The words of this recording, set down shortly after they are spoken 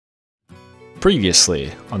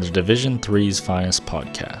Previously on the Division III's Finest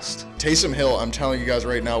podcast. Taysom Hill, I'm telling you guys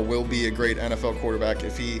right now, will be a great NFL quarterback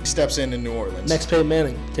if he steps in New Orleans. Next Peyton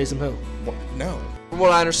Manning, Taysom Hill. No. From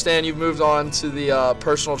what I understand, you've moved on to the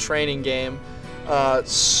personal training game. What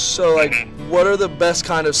are the best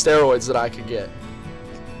kind of steroids that I could get?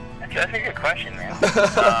 That's a good question,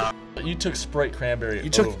 man. You took Sprite cranberry.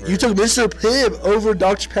 You took Mr. Pibb over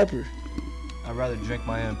Dr. Pepper. I'd rather drink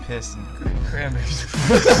my own piss than cranberries.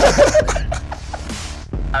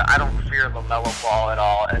 I don't fear LaMelo Ball at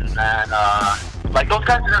all, and then those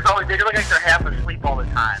guys they look like they're half asleep all the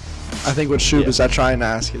time. I think what Shub is trying to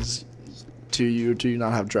ask is, do you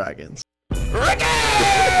not have dragons? Yeah,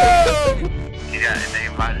 and they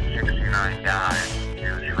invited 69 guys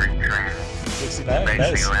to spring training. 69? Basically,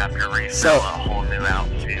 Nice. you'll have to resell a whole new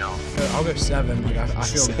outfield. I'll go 7. Like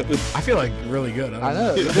I feel like really good. I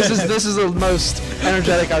know. This is the most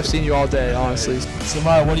energetic I've seen you all day, honestly. So,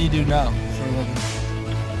 Maya, what do you do now for a living?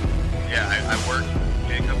 Yeah, I work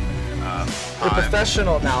Jacob. You're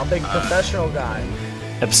professional now, big professional guy.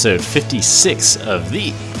 Episode 56 of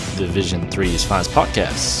the Division III's Finest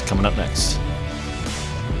podcast coming up next.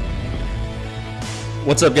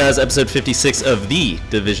 What's up, guys? Episode 56 of the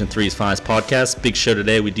Division III's Finest podcast. Big show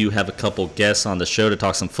today. We do have a couple guests on the show to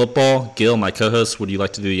talk some football. Gil, my co-host, would you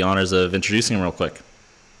like to do the honors of introducing him real quick?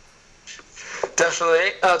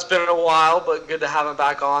 Definitely. It's been a while, but good to have him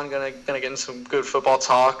back on. Gonna get into some good football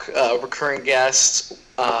talk. Recurring guest,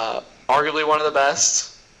 arguably one of the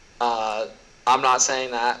best. I'm not saying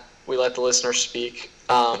that. We let the listeners speak.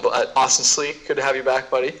 But Austin Sleek, good to have you back,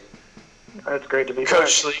 buddy. It's great to be back.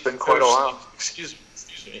 Coach Sleek. It's been quite a while. Excuse me.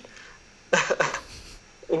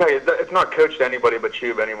 It's not coached to anybody but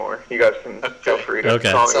Shub anymore. You guys can feel free to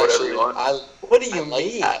call me whatever you want. What do you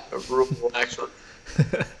mean? Actually.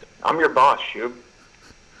 I'm your boss, Shub.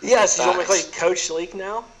 Yes, you want me to call you Coach Sleek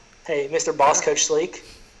now? Hey, Mr. Boss Coach Sleek.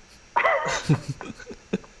 Anyway,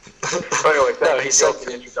 thank you for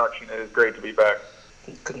the introduction. It is great to be back.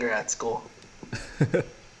 Congrats, cool.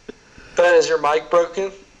 Ben, is your mic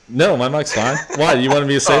broken? No, my mic's fine. Why? You wanted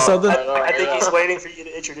me to say something? I think he's waiting for you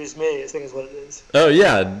to introduce me. I think is what it is. Oh,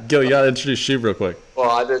 yeah. Gil, you got to introduce Shub real quick.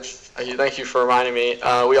 Well, I did. Thank you for reminding me.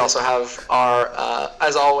 We also have our,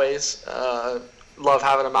 as always, love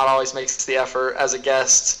having him out. Always makes the effort as a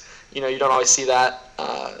guest. You don't always see that,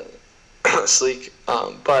 Sleek.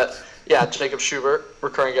 But yeah, Jacob Schubert,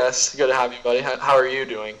 recurring guest. Good to have you, buddy. How are you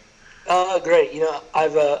doing? Great.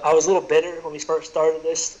 I was a little bitter when we first started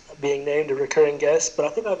this, being named a recurring guest, but I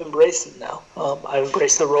think I've embraced it now. I've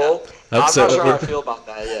embraced the role. I'm not sure how I feel about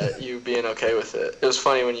that yet, you being okay with it. It was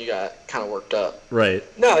funny when you got kind of worked up. Right.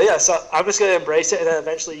 No, yeah, so I'm just going to embrace it, and then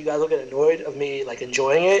eventually you guys will get annoyed of me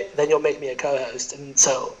enjoying it, then you'll make me a co-host, and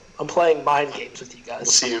so I'm playing mind games with you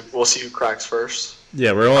guys. We'll see who cracks first.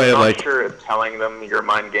 Yeah, we're only I'm not sure if telling them your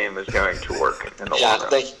mind game is going to work in the long run.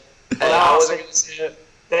 Thank you. I wasn't going to say it.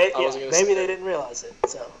 Maybe they didn't realize it.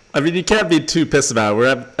 So. I mean, you can't be too pissed about it. We're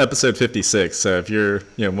at episode 56, so if you're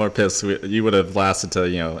more pissed, you would have lasted to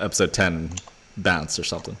episode 10 and bounced or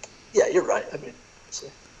something. Yeah, you're right. I mean,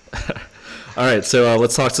 all right, so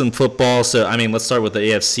let's talk some football. So let's start with the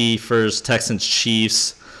AFC first.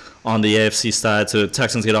 Texans-Chiefs on the AFC side. So the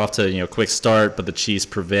Texans get off to a quick start, but the Chiefs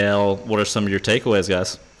prevail. What are some of your takeaways,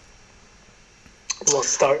 guys? We'll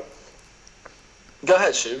start. Go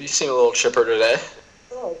ahead, Shub. You seem a little chipper today.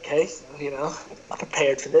 Okay, so, I'm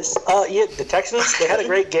prepared for this. The Texans, they had a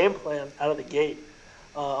great game plan out of the gate.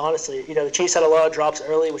 Honestly, the Chiefs had a lot of drops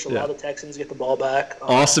early, which allowed the Texans to get the ball back.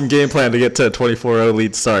 Awesome game plan to get to a 24-0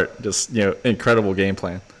 lead start. Just, incredible game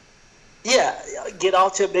plan. Yeah, get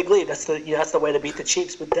off to a big lead. That's the way to beat the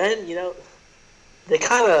Chiefs. But then, they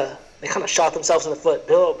kind of shot themselves in the foot.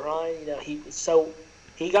 Bill O'Brien, he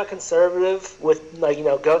got conservative with not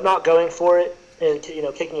going for it and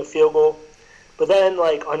kicking a field goal. But then,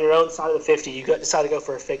 on your own side of the 50, you decide to go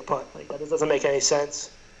for a fake punt. That doesn't make any sense.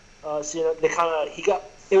 It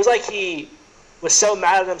was like he was so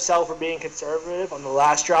mad at himself for being conservative on the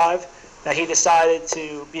last drive that he decided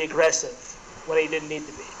to be aggressive when he didn't need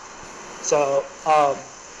to be. So, I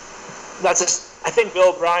think Bill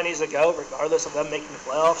O'Brien needs to go regardless of them making the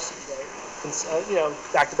playoffs.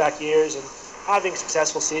 Back-to-back years and having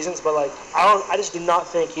successful seasons. But, I just do not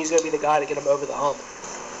think he's going to be the guy to get him over the hump.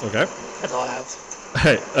 Okay. That's all I have.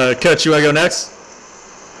 All right, Coach, you want to go next?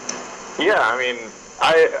 Yeah,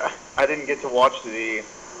 I didn't get to watch the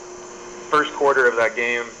first quarter of that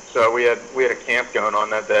game, so we had a camp going on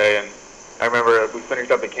that day, and I remember we finished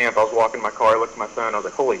up the camp. I was walking my car, looked at my phone, I was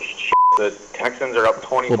like, "Holy shit! The Texans are up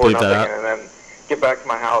 24-0," and then get back to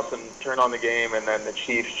my house and turn on the game, and then the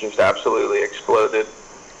Chiefs just absolutely exploded.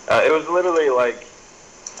 It was literally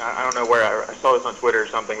I don't know where I saw this on Twitter or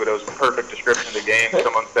something, but it was a perfect description of the game.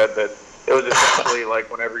 Someone said that it was essentially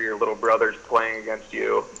like whenever your little brother's playing against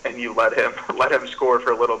you and you let him score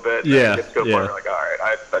for a little bit. And Yeah, you get to go yeah. like, all right,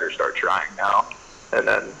 I better start trying now. And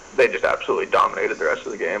then they just absolutely dominated the rest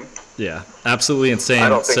of the game. Yeah, absolutely insane. I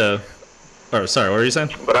don't think- Sorry, what were you saying?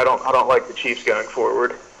 But I don't like the Chiefs going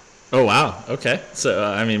forward. Oh, wow. Okay. So,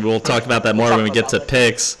 I mean, we'll talk about that more when we get to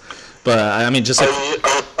picks. But, I mean, just... Are we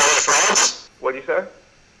frauds? What do you say?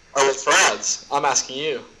 Are we frauds? I'm asking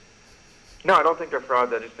you. No, I don't think they're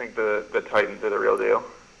frauds. I just think the Titans are the real deal.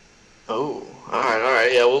 Oh, all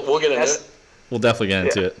right. Yeah, we'll get into it. We'll definitely get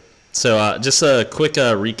into it. So, just a quick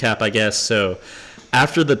recap, I guess. So,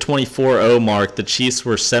 after the 24-0 mark, the Chiefs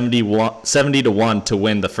were 70-1 to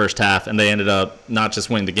win the first half, and they ended up not just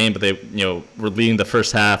winning the game, but they were leading the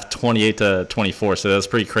first half 28-24. So that was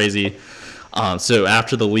pretty crazy. So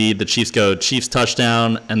after the lead, the Chiefs go Chiefs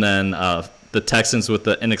touchdown, and then the Texans with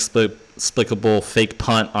the inexplicable fake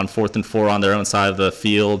punt on 4th and 4 on their own side of the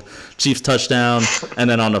field. Chiefs touchdown, and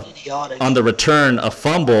then on the return, a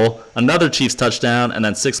fumble, another Chiefs touchdown, and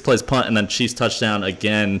then 6 plays punt, and then Chiefs touchdown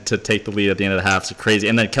again to take the lead at the end of the half. So crazy.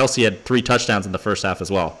 And then Kelsey had 3 touchdowns in the first half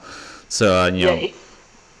as well. So, he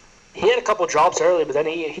had a couple drops early, but then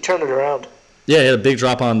he turned it around. Yeah, he had a big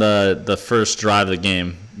drop on the first drive of the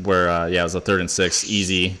game where, it was a 3rd and 6,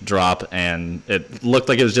 easy drop, and it looked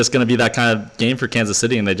like it was just going to be that kind of game for Kansas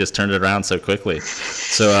City, and they just turned it around so quickly.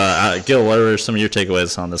 So, Gil, what are some of your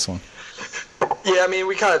takeaways on this one? Yeah, I mean,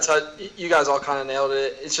 we kind of you guys all kind of nailed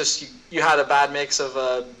it. It's just you had a bad mix of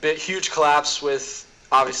a huge collapse with,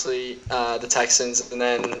 obviously, the Texans, and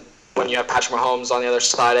then when you have Patrick Mahomes on the other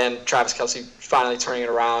side and Travis Kelce finally turning it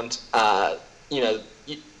around, up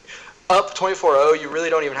 24-0, you really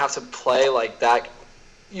don't even have to play like that.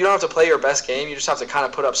 You don't have to play your best game. You just have to kind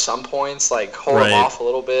of put up some points, like hold them off a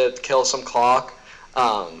little bit, kill some clock.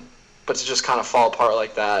 But to just kind of fall apart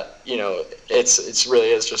like that, it's really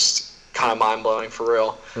is just kind of mind-blowing for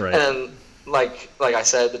real. Right. And then, like I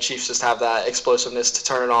said, the Chiefs just have that explosiveness to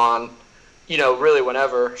turn it on, really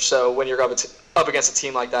whenever. So when you're up against a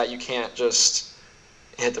team like that, you can't just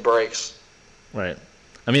hit the brakes. Right.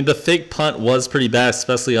 I mean, the fake punt was pretty bad,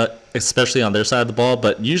 especially on their side of the ball.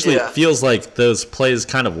 But usually it feels like those plays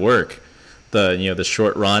kind of work. The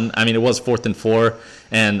short run. I mean, it was 4th and 4,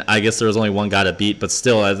 and I guess there was only one guy to beat. But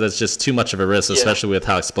still, that's just too much of a risk, especially with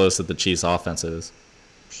how explosive the Chiefs' offense is.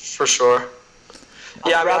 For sure.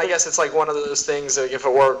 Yeah, I guess it's like one of those things. Like if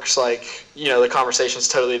it works, the conversation's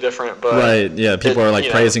totally different. But right. Yeah. People are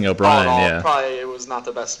praising O'Brien. Probably it was not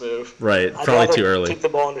the best move. Right. I'd probably too early. Take the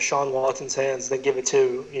ball into Deshaun Watson's hands than give it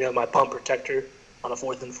to my punt protector on a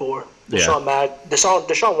 4th and 4. Yeah.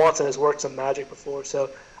 Deshaun Watson has worked some magic before, so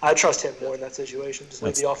I trust him more in that situation. Just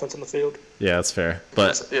leave the offense on the field. Yeah, that's fair.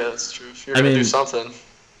 But that's true. If you're gonna do something, so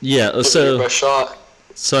your best shot.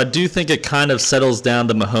 So I do think it kind of settles down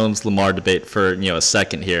the Mahomes-Lamar debate for a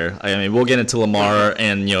second here. I mean, we'll get into Lamar,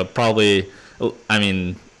 and probably,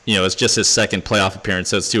 it's just his second playoff appearance,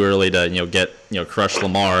 so it's too early to crush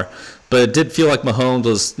Lamar. But it did feel like Mahomes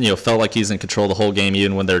was felt like he's in control the whole game,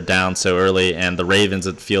 even when they're down so early. And the Ravens,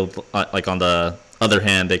 it feels like on the other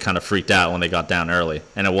hand, they kind of freaked out when they got down early,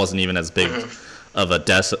 and it wasn't even as big of a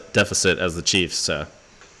deficit as the Chiefs. So.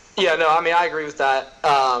 Yeah, no, I mean I agree with that.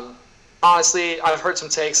 Honestly, I've heard some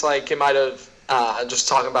takes like it might have just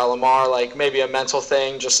talking about Lamar, like maybe a mental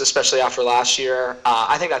thing, just especially after last year.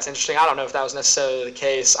 I think that's interesting. I don't know if that was necessarily the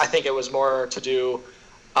case. I think it was more to do,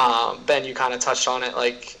 Ben, you kind of touched on it,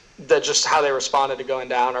 like just how they responded to going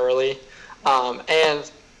down early.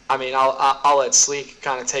 And I mean, I'll let Sleek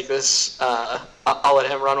kind of take this. I'll let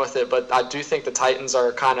him run with it, but I do think the Titans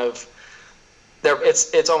are kind of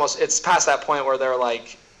it's past that point where they're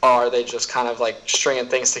like, are they just kind of like stringing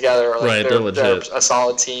things together? Or like they're a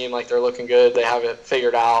solid team. Like they're looking good. They have it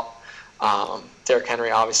figured out. Derrick Henry,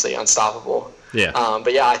 obviously unstoppable. Yeah.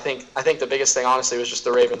 But yeah, I think the biggest thing, honestly, was just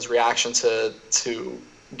the Ravens' reaction to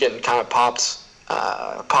getting kind of popped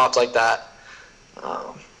like that.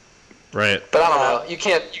 Right. But I don't know. You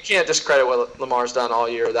can't discredit what Lamar's done all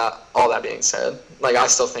year. All that being said, like I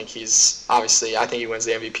still think I think he wins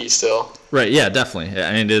the MVP still. Right. Yeah, definitely.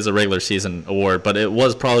 I mean, it is a regular season award, but it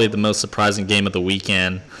was probably the most surprising game of the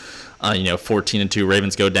weekend. 14-2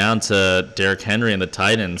 Ravens go down to Derrick Henry and the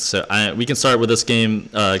Titans. So we can start with this game,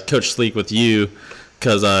 Coach Sleek, with you,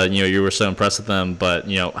 because you were so impressed with them.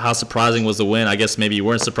 But how surprising was the win? I guess maybe you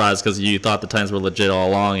weren't surprised because you thought the Titans were legit all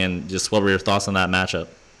along. And just what were your thoughts on that matchup?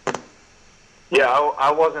 Yeah, I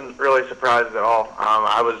wasn't really surprised at all.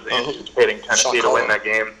 I was anticipating Tennessee to win that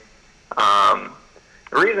game.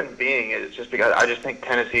 The reason being is just because I just think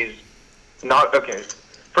Tennessee's not okay.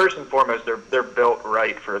 first and foremost, they're built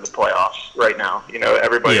right for the playoffs right now. You know,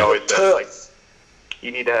 everybody always says like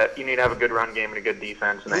you need to have a good run game and a good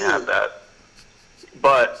defense, and they have that.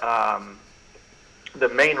 But the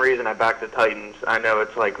main reason I back the Titans, I know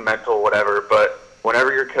it's like mental, whatever, but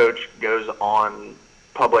whenever your coach goes on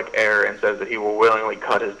public air and says that he will willingly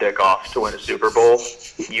cut his dick off to win a Super Bowl,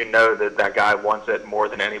 you know that guy wants it more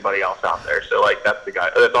than anybody else out there. So like that's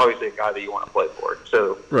obviously a guy that you want to play for.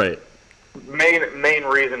 So right. Main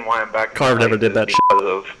reason why I'm back. Carver never did that shit. Because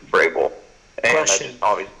of Vrabel. And Question.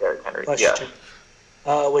 Obviously Derrick Henry. Question.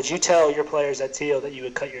 Yes. Would you tell your players at Teal that you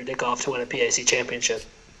would cut your dick off to win a PAC championship?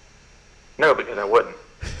 No, because I wouldn't.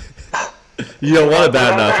 You don't want it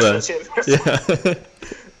bad enough, then. Yeah.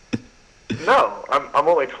 No, I'm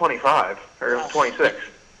only 25 or 26.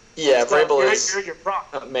 Yeah, Vrabel is you're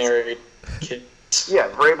married. Kid. Yeah,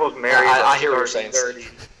 Vrabel's married. I hear what you're saying.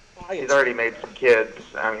 He's already made some kids.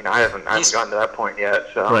 I mean, I haven't gotten to that point yet.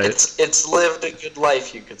 So right. It's lived a good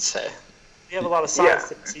life, you could say. You have a lot of side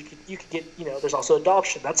things. You could get, you know, there's also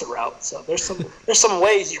adoption. That's a route. So there's some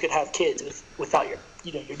ways you could have kids without your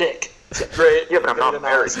dick. So, great. Yeah, but I'm not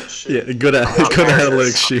married. Yeah, good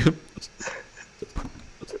analytics shoot.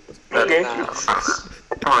 Okay. I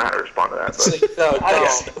don't know how to respond to that.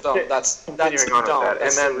 But don't. That's continuing on with that.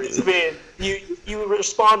 And then I mean, you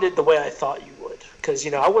responded the way I thought you would, because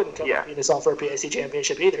I wouldn't come up this offer a PAC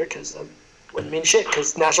championship either, because wouldn't mean shit,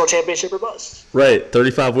 because national championship or bust. Right,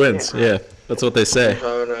 35 wins. Yeah, that's what they say.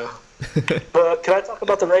 Oh no. But can I talk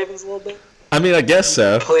about the Ravens a little bit? I mean, I guess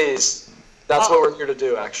so. Please. That's what we're here to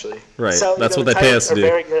do, actually. Right. So, that's what the they pay us to do.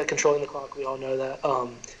 Titans are very good at controlling the clock. We all know that.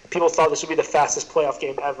 People thought this would be the fastest playoff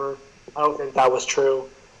game ever. I don't think that was true.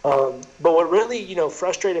 But what really,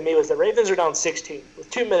 frustrated me was the Ravens are down 16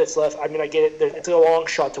 with 2 minutes left. I mean, I get it. It's a long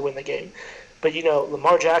shot to win the game. But,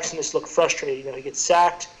 Lamar Jackson just looked frustrated. He gets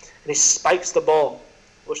sacked and he spikes the ball,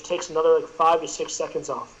 which takes another 5 to 6 seconds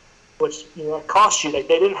off, which, it costs you. Like,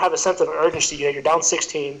 they didn't have a sense of urgency. You're down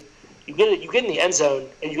 16. You get in the end zone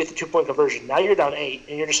and you get the 2-point conversion. Now you're down 8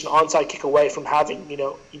 and you're just an onside kick away from having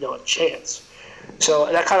a chance.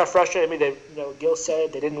 So that kind of frustrated me. They Gil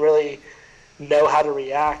said they didn't really know how to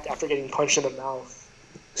react after getting punched in the mouth.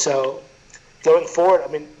 So going forward,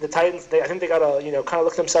 I mean the Titans. I think they gotta kind of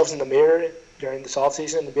look themselves in the mirror during this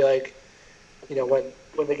offseason and be like,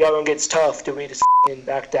 when the going gets tough, do we just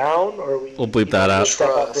back down or we'll bleep that out. Step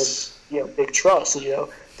up and big trust.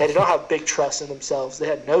 They did not have big trust in themselves. They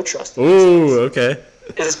had no trust in themselves. Ooh, okay.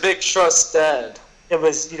 Is big trust dead? It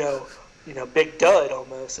was, big dud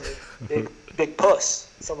almost, or big puss,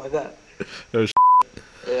 something like that. Oh,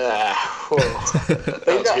 yeah. That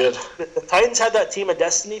was good. The Titans had that team of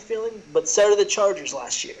destiny feeling, but so did the Chargers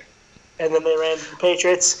last year. And then they ran the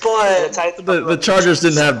Patriots. But the Chargers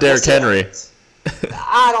didn't have Derrick Henry.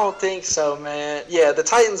 I don't think so, man. Yeah, the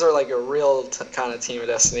Titans are like a real kind of team of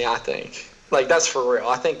destiny, I think. Like, that's for real.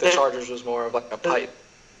 I think the Chargers was more of like a pipe.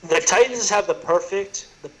 The Titans have the perfect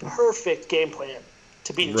game plan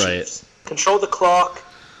to beat the Chiefs. Control the clock.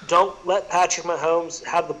 Don't let Patrick Mahomes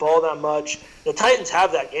have the ball that much. The Titans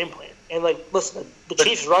have that game plan. And, listen, the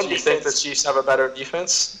Chiefs' run defense. Do you think the Chiefs have a better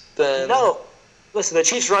defense than... No. Listen, the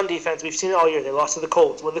Chiefs' run defense, we've seen it all year. They lost to the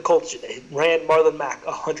Colts. What did the Colts do? They ran Marlon Mack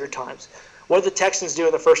 100 times. What did the Texans do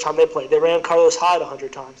in the first time they played? They ran Carlos Hyde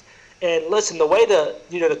 100 times. And listen, the way to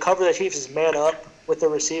cover the Chiefs is man up with their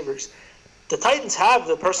receivers. The Titans have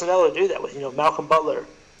the personnel to do that with Malcolm Butler,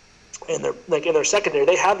 and in their secondary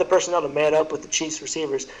they have the personnel to man up with the Chiefs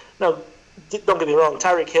receivers. Now, don't get me wrong,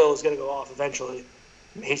 Tyreek Hill is going to go off eventually.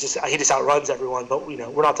 He just outruns everyone. But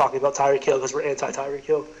we're not talking about Tyreek Hill because we're anti Tyreek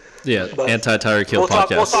Hill. Yeah, anti Tyreek Hill podcast.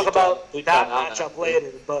 We'll talk about that matchup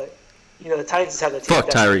later. But the Titans have the team. Fuck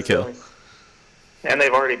Tyreek Hill. And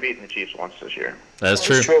they've already beaten the Chiefs once this year. That's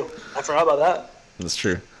true. I forgot about that. That's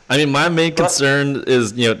true. I mean, my main concern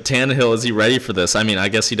is, Tannehill, is he ready for this? I mean, I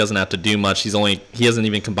guess he doesn't have to do much. He hasn't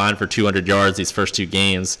even combined for 200 yards these first 2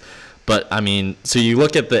 games. But, I mean, so you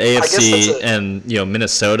look at the AFC and,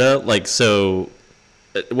 Minnesota, so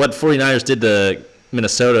what 49ers did to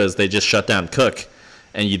Minnesota is they just shut down Cook.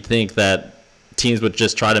 And you'd think that teams would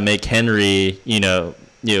just try to make Henry,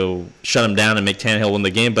 shut him down and make Tannehill win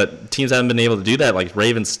the game, but teams haven't been able to do that. Like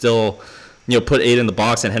Ravens still, put 8 in the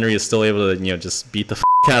box, and Henry is still able to, just beat the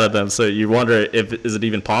out of them. So you wonder is it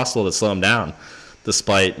even possible to slow him down,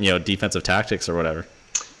 despite defensive tactics or whatever.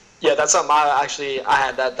 Yeah, that's something I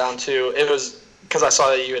had that down too. It was because I saw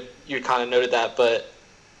that you kind of noted that, but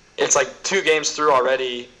it's 2 games through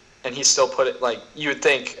already, and he's still put it you would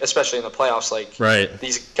think, especially in the playoffs, right.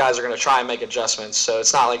 These guys are going to try and make adjustments. So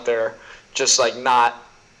it's not like they're just not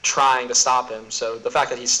trying to stop him. So the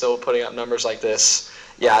fact that he's still putting up numbers like this,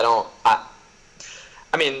 yeah,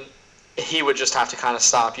 I mean, he would just have to kind of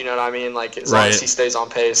stop. You know what I mean? Like as long as he stays on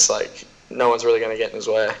pace, like no one's really going to get in his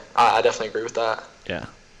way. I definitely agree with that. Yeah.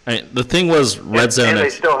 I mean, the thing was red zone. And they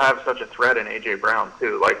still have such a threat in A.J. Brown,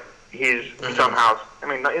 too. Like, he's somehow, I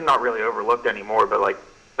mean, he's not really overlooked anymore, but, like,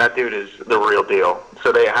 that dude is the real deal.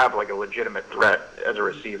 So they have, like, a legitimate threat as a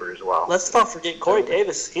receiver as well. Let's not forget Corey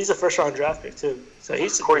Davis. He's a first-round draft pick, too. So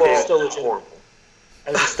he's Corey Davis still is horrible.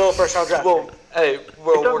 And he's still a first-round draft pick. Hey,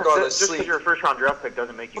 regardless, just because you're a first-round draft pick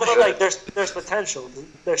doesn't make you But, good. like, there's potential.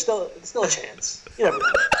 There's still a chance. You never know.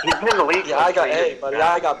 He's been in the league. Yeah,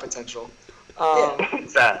 I got potential.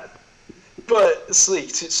 Sad. But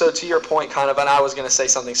Sleek, so to your point, kind of, and I was going to say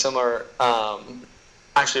something similar,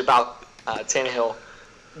 actually about Tannehill.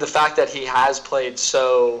 The fact that he has played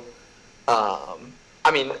so,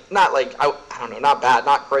 I mean, not like I don't know, not bad,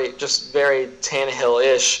 not great, just very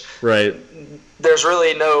Tannehill-ish. Right. There's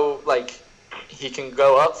really no like he can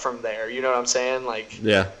go up from there. You know what I'm saying? Like,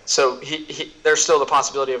 yeah. So he there's still the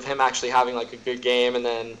possibility of him actually having like a good game, and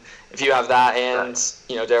then if you have that and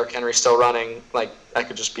you know Derrick Henry still running, like that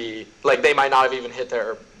could just be like they might not have even hit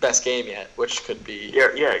their best game yet, which could be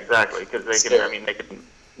yeah, exactly, because they can. I mean,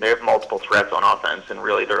 they have multiple threats on offense, and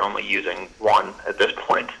really they're only using one at this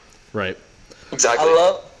point. Right. Exactly.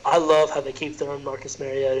 I love how they keep throwing Marcus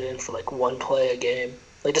Mariota in for like one play a game.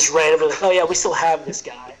 Like just randomly, like, oh yeah, we still have this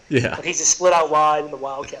guy. Yeah. But he's just split out wide in the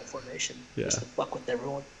Wildcat formation. Yeah. Just to fuck with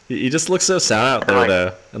everyone. He just looks so sad out there,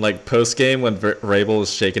 though. And, like, post-game when Vrabel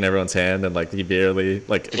was shaking everyone's hand and, like, he barely,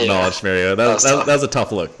 like, acknowledged Mariota. That was a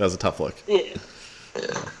tough look. That was a tough look. Yeah.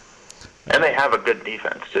 And they have a good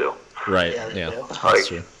defense, too. Right, yeah. That's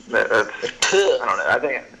true. I don't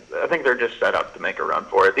know. I think they're just set up to make a run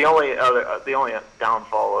for it. The only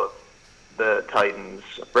downfall of the Titans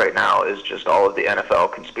right now is just all of the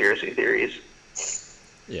NFL conspiracy theories.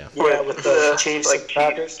 Yeah. Yeah, with the Chiefs, like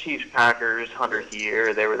Packers. Chiefs, Packers, 100th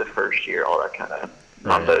year, they were the first year, all that kind of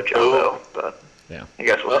mumbo jumbo. But yeah. I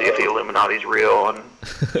guess we'll see if the Illuminati's real on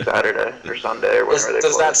Saturday or Sunday or whenever they play.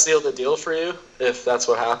 Does that seal the deal for you if that's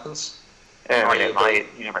what happens? Yeah, I mean, it might.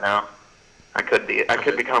 You never know. I could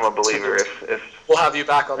become a believer if we'll have you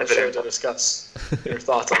back on the show to discuss your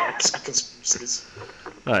thoughts on conspiracies.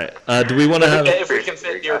 All right. Do we want to have? If we can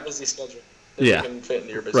fit into your busy schedule. Yeah.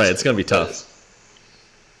 Right. It's gonna be tough.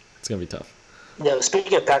 It's gonna be tough. Yeah.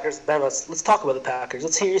 Speaking of Packers, Ben, let's talk about the Packers.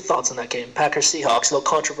 Let's hear your thoughts on that game. Packers Seahawks. A little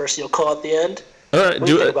controversial call at the end. All right. What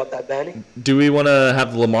do you think about that, Benny? Do we want to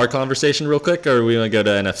have the Lamar conversation real quick, or do we want to go to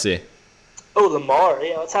NFC? Oh, Lamar.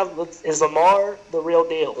 Yeah. Is Lamar the real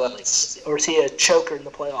deal? Or is he a choker in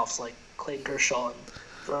the playoffs like Clayton Kershaw and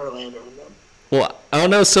Verlander and them? Well, I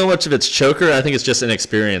don't know so much if it's choker. I think it's just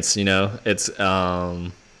inexperience. You know, it's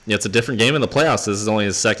it's a different game in the playoffs. This is only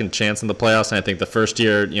his second chance in the playoffs, and I think the first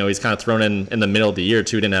year, he's kind of thrown in the middle of the year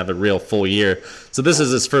too. Didn't have a real full year, so this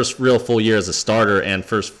is his first real full year as a starter and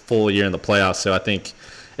first full year in the playoffs. So I think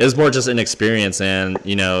it was more just inexperience, and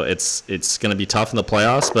it's going to be tough in the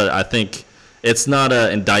playoffs. But I think it's not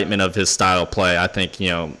an indictment of his style of play. I think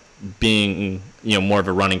being more of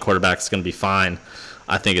a running quarterback is going to be fine.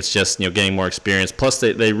 I think it's just getting more experience. Plus,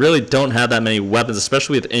 they really don't have that many weapons,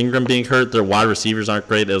 especially with Ingram being hurt. Their wide receivers aren't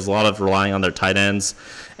great. There's a lot of relying on their tight ends,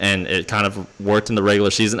 and it kind of worked in the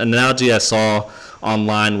regular season. An analogy I saw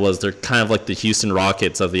online was they're kind of like the Houston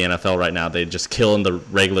Rockets of the NFL right now. They just kill in the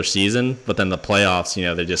regular season, but then the playoffs,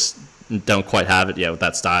 they just don't quite have it yet with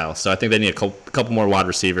that style. So I think they need a couple more wide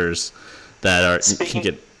receivers that are Speaking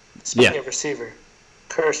of receiver,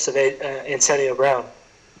 curse of Antonio Brown,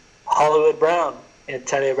 Hollywood Brown.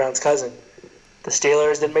 Antonio Brown's cousin. The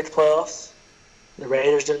Steelers didn't make the playoffs. The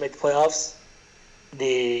Raiders didn't make the playoffs.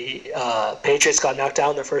 The Patriots got knocked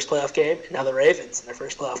out in their first playoff game, and now the Ravens in their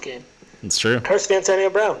first playoff game. It's true. Curse of Antonio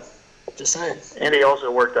Brown. Just saying. And he also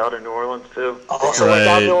worked out in New Orleans, too. Worked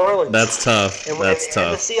out in New Orleans. That's tough. And the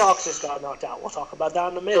Seahawks just got knocked out. We'll talk about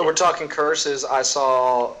that in a minute. So we're talking curses. I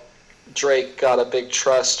saw Drake got a big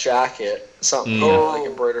trust jacket. Something like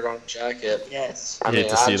embroidered on a jacket. Yes. I mean,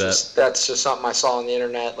 that. That's just something I saw on the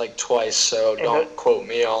internet like twice, so don't quote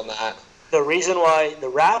me on that. The reason why the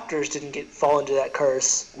Raptors didn't fall into that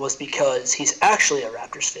curse was because he's actually a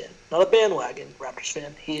Raptors fan, not a bandwagon Raptors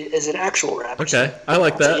fan. He is an actual Raptors fan. Okay, I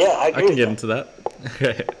like that. So, yeah, I agree. I can get into that.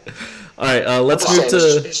 Okay. All right, let's move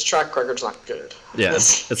to... His track record's not good. Yeah,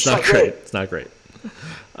 it's not great. It's not great.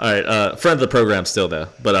 All right, friend of the program still, though.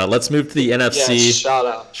 But let's move to the NFC.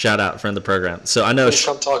 Yeah, shout out, friend of the program. So I know...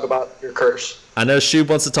 come talk about your curse. I know Shub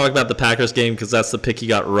wants to talk about the Packers game because that's the pick he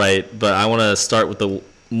got right. But I want to start with the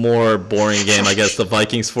more boring game, I guess, the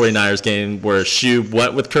Vikings-49ers game where Shub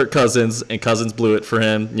went with Kirk Cousins and Cousins blew it for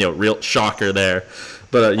him. Real shocker there.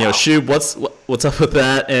 But, Shub, what's up with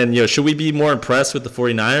that? And, should we be more impressed with the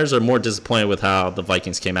 49ers or more disappointed with how the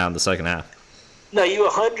Vikings came out in the second half? No, you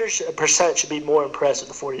 100% should be more impressed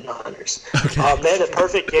with the 49ers. Okay. They had a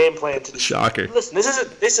perfect game plan to Shocker. Listen,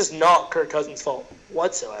 this is not Kirk Cousins' fault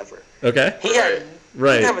whatsoever. Okay. He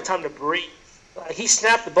didn't have a time to breathe. He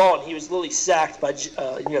snapped the ball and he was literally sacked by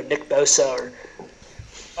Nick Bosa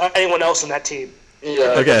or anyone else on that team.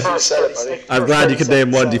 Yeah. Okay. I'm glad you could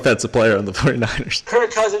name one defensive player on the 49ers.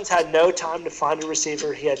 Kirk Cousins had no time to find a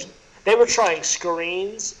receiver. They were trying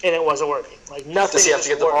screens and it wasn't working. Like nothing. Does he have to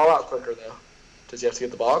get the ball out quicker though? Does he have to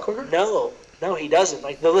get the ball out quicker? No, he doesn't.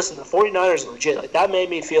 Listen, the 49ers are legit. That made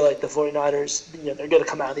me feel like the 49ers, they're going to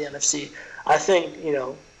come out of the NFC. I think,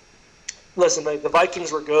 listen, the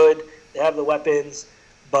Vikings were good. They have the weapons.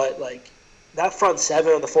 But, that front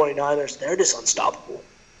seven of the 49ers, they're just unstoppable.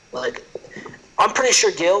 I'm pretty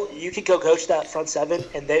sure, Gil, you could go coach that front seven,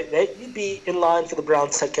 and you'd be in line for the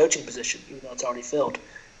Browns' head coaching position, even though it's already filled.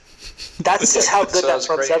 That's just how good that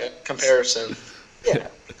front seven is. Comparison. Yeah.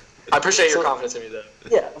 I appreciate your confidence in me, though.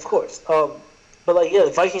 Yeah, of course. But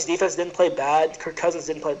the Vikings defense didn't play bad. Kirk Cousins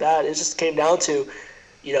didn't play bad. It just came down to,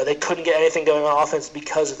 they couldn't get anything going on offense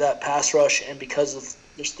because of that pass rush and because of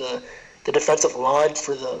just the defensive line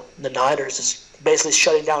for the Niners is basically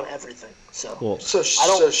shutting down everything. So,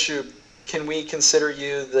 Shoop, can we consider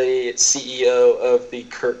you the CEO of the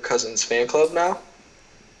Kirk Cousins fan club now?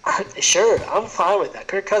 Sure, I'm fine with that.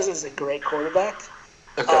 Kirk Cousins is a great quarterback.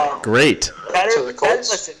 Okay. Great.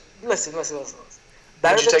 Listen.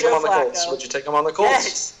 Would you take him on the Colts? Would you take him on the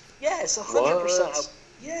Colts? Yes, 100%.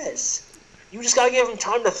 Yes. You just gotta give him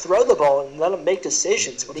time to throw the ball and let him make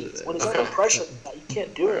decisions. When he's under pressure, you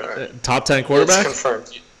can't do it. Right. Top 10 quarterback? It's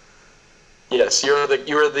confirmed. Yes, you're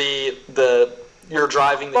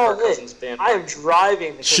driving the Kirk Cousins band. I am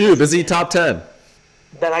driving the. Shub, is he top 10?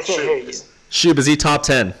 Ben, I can't hear you. Shub, is he top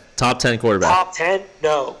 10? Top 10 quarterback? Top 10?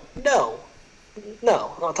 No,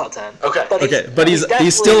 not top 10. Okay. But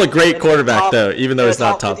he's still a great quarterback, though, even though he's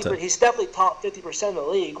not top 10. He's definitely top 50% in the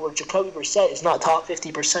league, where Jacoby Brissett is not top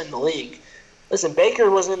 50% in the league. Listen, Baker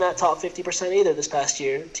wasn't in that top 50% either this past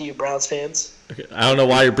year, to you Browns fans. Okay. I don't know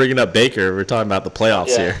why you're bringing up Baker. We're talking about the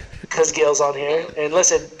playoffs here. Because Gil's on here. And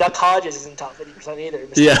listen, Duck Hodges isn't top 50% either.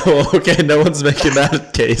 Yeah, well, okay, no one's making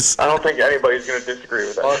that case. I don't think anybody's going to disagree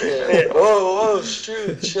with that. Whoa,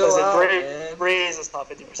 shoot, chill out, man. Breeze is top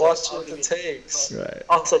 50%. Watch what it takes. Right.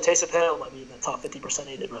 Also, Taysom Hill might be in the top 50%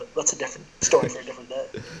 either, but that's a different story for a different day.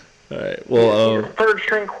 All right, well...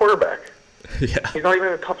 third-string quarterback. Yeah. He's not even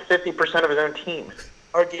in the top 50% of his own team.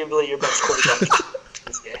 Arguably your best quarterback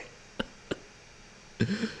this game.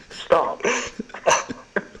 Stop.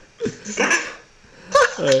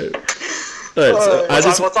 All right. So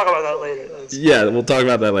we'll talk about that later. Yeah, we'll talk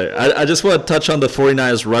about that later. I just want to touch on the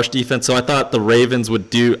 49ers rush defense. So I thought the Ravens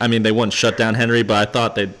would they wouldn't shut down Henry, but I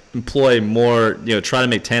thought they'd employ more, try to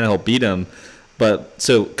make Tannehill beat him. But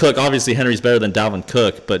so Cook, obviously Henry's better than Dalvin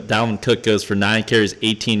Cook, but Dalvin Cook goes for 9 carries,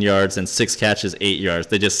 18 yards, and 6 catches, 8 yards.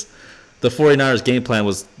 The 49ers game plan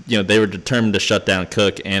was, they were determined to shut down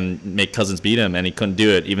Cook and make Cousins beat him, and he couldn't do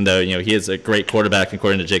it, even though, he is a great quarterback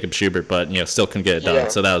according to Jacob Schubert, but, still couldn't get it done.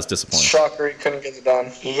 So that was disappointing. Shocker, he couldn't get it done.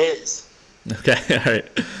 He is. Okay, all right.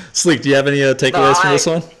 Sleek, do you have any takeaways from this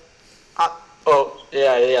one?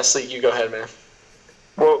 Yeah, Sleek, you go ahead, man.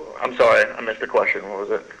 Well, I'm sorry, I missed the question. What was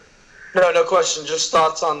it? No question. Just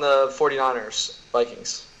thoughts on the 49ers,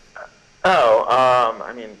 Vikings.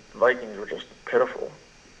 Vikings were just pitiful.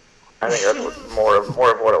 I think that's more of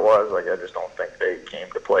what it was. I just don't think they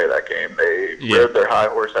came to play that game. They rode their high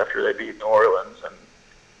horse after they beat New Orleans, and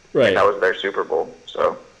that was their Super Bowl.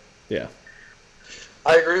 So, yeah,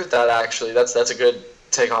 I agree with that. Actually, that's a good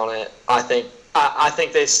take on it. I think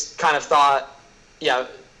they kind of thought,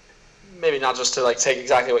 maybe not just to take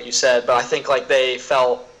exactly what you said, but I think they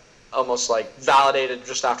felt almost validated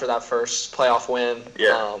just after that first playoff win.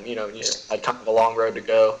 Yeah. You had kind of a long road to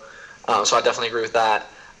go. So I definitely agree with that.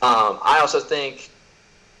 I also think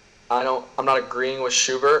I'm not agreeing with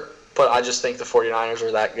Schubert, but I just think the 49ers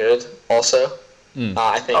are that good also.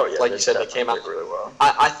 I think, like you said, they came out really well.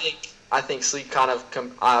 I think Sleep kind of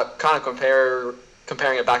comparing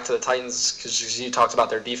it back to the Titans, because you talked about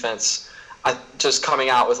their defense. Just coming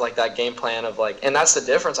out with that game plan of and that's the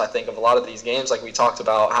difference I think of a lot of these games. We talked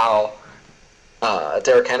about how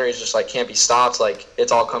Derrick Henry is just can't be stopped.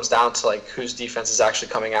 It all comes down to whose defense is actually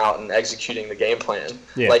coming out and executing the game plan.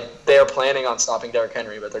 Yeah. They're planning on stopping Derrick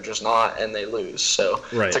Henry, but they're just not, and they lose. So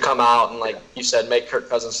to come out and you said, make Kirk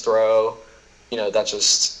Cousins throw, that's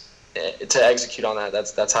just to execute on that.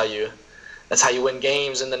 That's how you win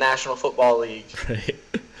games in the National Football League. Right.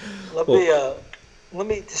 Let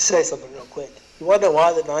me just say something real quick. You want to know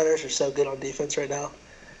why the Niners are so good on defense right now?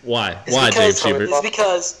 Why? It's Why, because, James Schubert? It's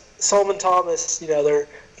because Solomon Thomas, their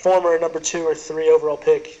former number 2 or 3 overall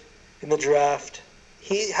pick in the draft,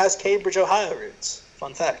 he has Cambridge, Ohio roots.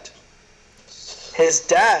 Fun fact. His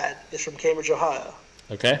dad is from Cambridge, Ohio.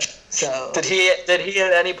 Okay. So did he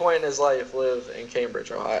at any point in his life live in Cambridge,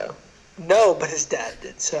 Ohio? No, but his dad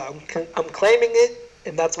did. So I'm claiming it,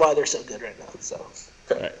 and that's why they're so good right now. So.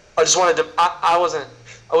 Okay. Right. I just wanted to. I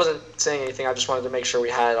wasn't saying anything. I just wanted to make sure we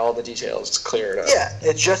had all the details cleared up. Yeah,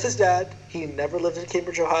 it's just his dad. He never lived in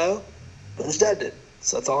Cambridge, Ohio, but his dad did.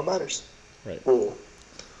 So that's all that matters. Right. Ooh.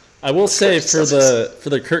 I will say for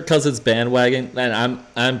the Kirk Cousins bandwagon, and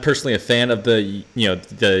I'm personally a fan of the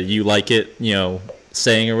you like it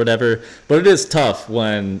saying or whatever, but it is tough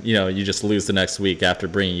when you just lose the next week after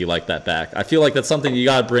bringing you like that back. I feel like that's something you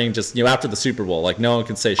gotta bring just after the Super Bowl. Like no one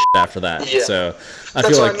can say shit after that. Yeah. So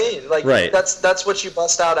that's what I mean. Like right. That's what you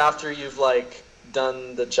bust out after you've like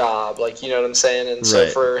done the job. Like you know what I'm saying. And so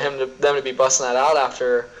for them to be busting that out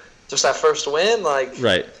after just that first win, like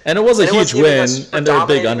right. And it was a huge win, and they're a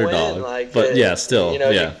big underdog. But yeah, still,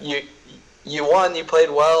 you won. You played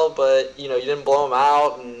well, but you didn't blow them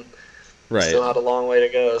out and. Right. Still had a long way to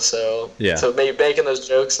go, so maybe making those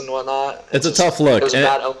jokes and whatnot. It's a tough look. It was a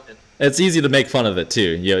bad omen. It's easy to make fun of it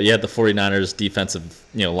too. You had the 49ers defensive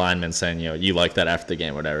lineman saying you like that after the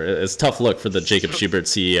game or whatever. It's a tough look for the Jacob Schubert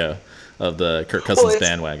CEO of the Kirk Cousins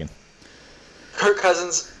bandwagon. Kirk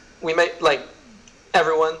Cousins,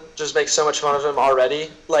 everyone just makes so much fun of him already.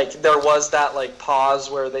 Like there was that pause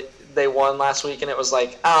where they won last week and it was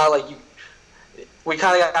we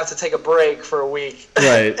kind of have to take a break for a week,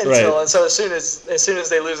 right? And so as soon as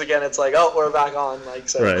they lose again, it's like, oh, we're back on, back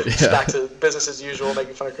to business as usual,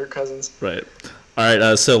 making fun of Kirk Cousins. Right. All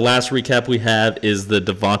right. So last recap we have is the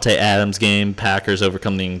Devontae Adams game. Packers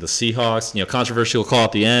overcoming the Seahawks. Controversial call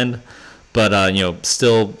at the end, but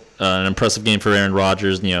still an impressive game for Aaron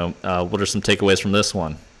Rodgers. What are some takeaways from this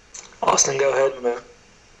one? Austin, go ahead, man.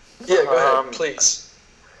 Yeah, go ahead, please.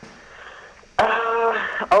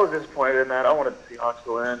 I was disappointed in that. I wanted the Seahawks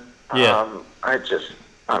to win. Yeah. I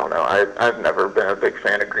don't know. I've never been a big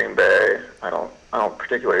fan of Green Bay. I don't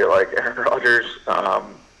particularly like Aaron Rodgers.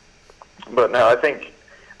 But no, I think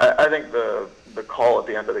the call at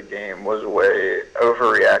the end of the game was way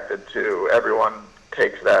overreacted to. Everyone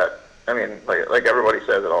takes that. I mean, like everybody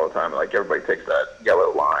says it all the time. Like everybody takes that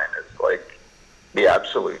yellow line as like the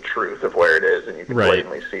absolute truth of where it is, and you can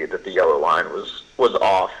blatantly see that the yellow line was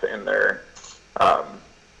off in there.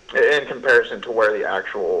 In comparison to where the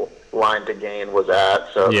actual line to gain was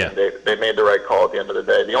at. So they made the right call at the end of the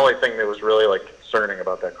day. The only thing that was really concerning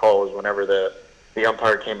about that call was whenever the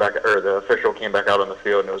umpire came back, or the official came back out on the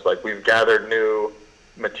field, and it was like, we've gathered new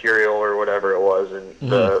material or whatever it was, and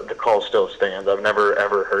the call still stands. I've never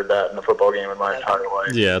ever heard that in a football game in my entire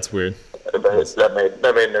life. Yeah, it's weird.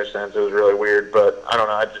 That made no sense. It was really weird, but I don't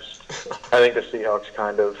know. I think the Seahawks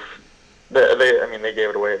kind of. They gave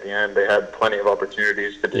it away at the end. They had plenty of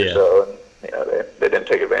opportunities to do so, and they didn't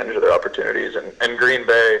take advantage of their opportunities. And Green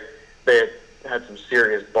Bay, they had some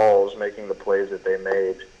serious balls making the plays that they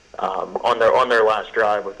made on their last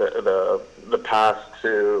drive with the pass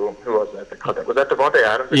to, who was it? Was that Devontae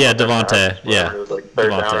Adams? Yeah, Devontae. Yeah, it was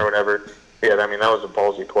third down or whatever. Yeah, that was a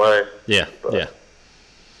ballsy play. Yeah,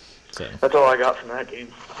 So that's all I got from that game.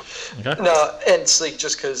 Okay. No, and Sleek,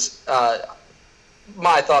 just because.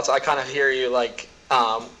 My thoughts, I kind of hear you,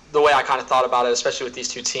 the way I kind of thought about it, especially with these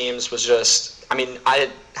two teams, was just, I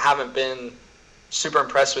haven't been super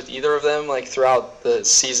impressed with either of them, throughout the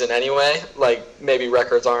season anyway. Maybe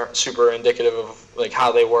records aren't super indicative of,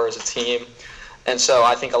 how they were as a team. And so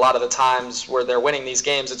I think a lot of the times where they're winning these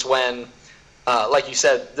games, it's when, like you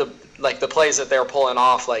said, the plays that they're pulling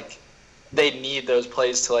off, they need those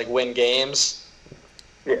plays to, win games.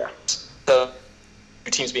 Yeah. So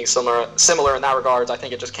teams being similar in that regards. I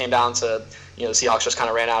think it just came down to, the Seahawks just kind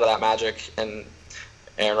of ran out of that magic, and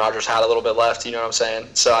Aaron Rodgers had a little bit left. You know what I'm saying?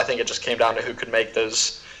 So I think it just came down to who could make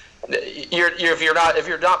those. If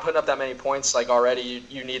you're not putting up that many points already,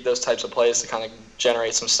 you need those types of plays to kind of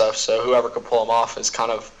generate some stuff. So whoever could pull them off is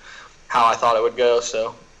kind of how I thought it would go.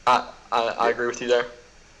 So I agree with you there.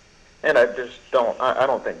 And I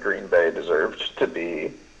don't think Green Bay deserved to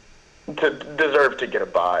get a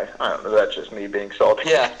bye. I don't know. That's just me being salty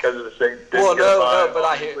because of the same. But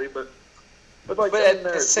I hear. But at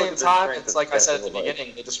the same time, it's like I said at the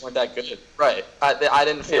beginning, they just weren't that good. Right. I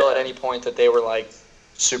didn't feel at any point that they were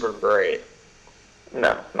super great.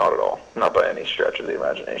 No, not at all. Not by any stretch of the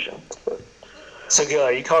imagination. But. So, Gil,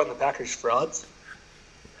 are you calling the Packers frauds?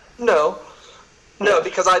 No,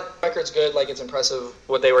 because record's good. It's impressive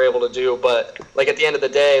what they were able to do. But at the end of the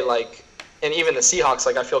day, and even the Seahawks,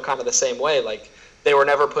 like I feel kind of the same way. Like they were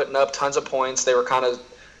never putting up tons of points. They were kind of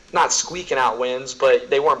not squeaking out wins, but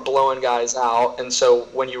they weren't blowing guys out. And so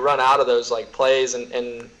when you run out of those like plays,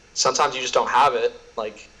 and sometimes you just don't have it,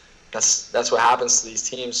 like that's what happens to these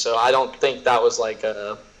teams. So I don't think that was like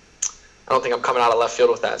I don't think I'm coming out of left field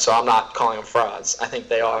with that. So I'm not calling them frauds. I think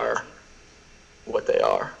they are what they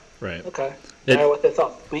are. Right. Okay. They are what they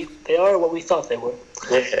thought. They are what we thought they were.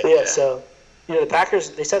 Yeah. So, the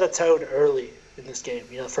Packers, they set a tone early in this game.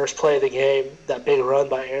 The first play of the game, that big run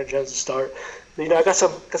by Aaron Jones to start. I got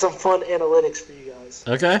some fun analytics for you guys.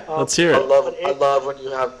 Okay, let's hear it. I love when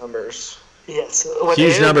you have numbers. Yes. When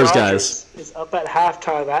Huge Aaron numbers, Rodgers guys. is up at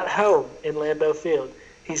halftime at home in Lambeau Field.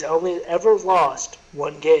 He's only ever lost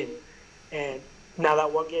one game. And now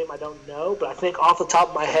that one game I don't know, but I think off the top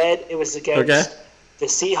of my head it was against the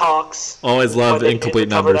Seahawks. Always love incomplete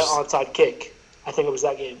numbers. That onside kick. I think it was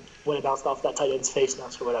that game when it bounced off that tight end's face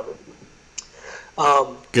mask or whatever.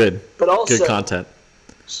 Good. But also good content.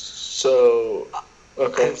 So,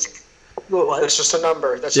 okay. What? That's just a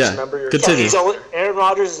number. That's just a number. Continue. Aaron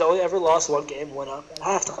Rodgers has only ever lost one game, went up at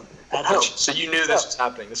halftime at home. So you knew this was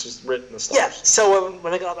happening. This was written in the stars. Yeah. So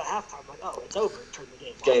when they got up at halftime, I'm like, oh, it's over. Turn the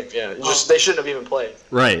game off. Yeah. They shouldn't have even played.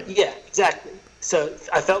 Right. Yeah. Exactly. So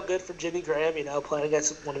I felt good for Jimmy Graham, playing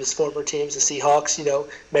against one of his former teams, the Seahawks,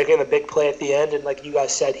 making a big play at the end. And like you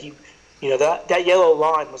guys said, he, that yellow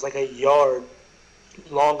line was like a yard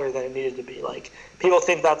longer than it needed to be. Like people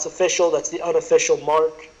think that's official. That's the unofficial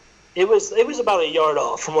mark. It was about a yard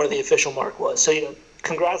off from where the official mark was. So,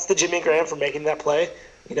 congrats to Jimmy Graham for making that play,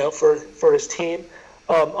 for his team.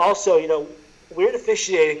 Also, weird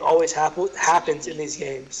officiating always happens in these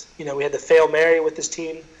games. We had the Fail Mary with these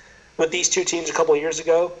two teams a couple of years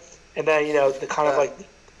ago. And then, the kind of like,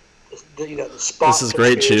 the spot this is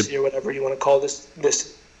great, Chip, or whatever you want to call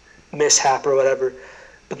this mishap or whatever.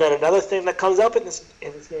 But then another thing that comes up in this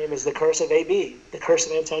game is the curse of AB. The curse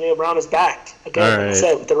of Antonio Brown is back again. Like I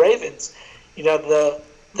said, with the Ravens, the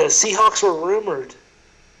Seahawks were rumored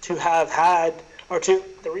to have the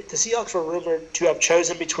Seahawks were rumored to have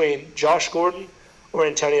chosen between Josh Gordon or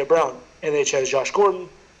Antonio Brown, and they chose Josh Gordon.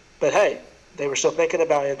 But hey, they were still thinking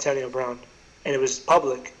about Antonio Brown, and it was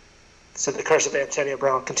public. So the curse of Antonio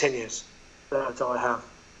Brown continues. That's all I have.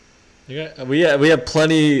 Yeah, we have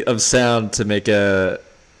plenty of sound to make a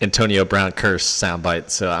Antonio Brown curse soundbite,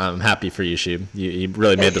 so I'm happy for you, Shub. You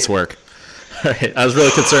really made this work. All right, I was really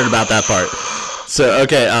concerned about that part. So,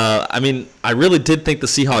 okay, I really did think the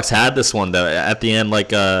Seahawks had this one, though. At the end, like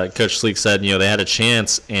Coach Sleek said, they had a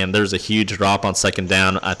chance, and there was a huge drop on second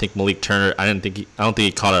down. I think Malik Turner, I don't think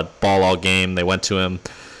he caught a ball all game. They went to him.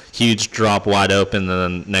 Huge drop wide open,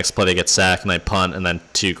 and then next play they get sacked, and they punt, and then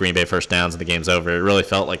 2 Green Bay first downs, and the game's over. It really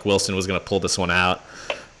felt like Wilson was going to pull this one out.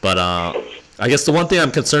 But I guess the one thing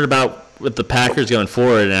I'm concerned about with the Packers going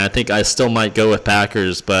forward, and I think I still might go with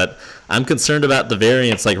Packers, but I'm concerned about the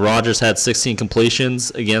variance. Like Rodgers had 16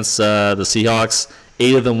 completions against the Seahawks.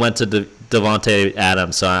 8 of them went to Devontae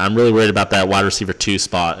Adams, so I'm really worried about that wide receiver 2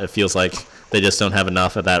 spot. It feels like they just don't have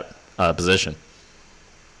enough at that position.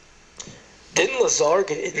 Didn't Lazar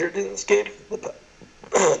get injured in this game?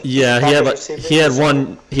 Yeah, he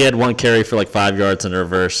had one carry for like 5 yards in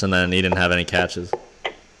reverse, and then he didn't have any catches.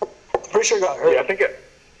 Pretty sure he got hurt. I think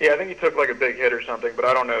he took like a big hit or something, but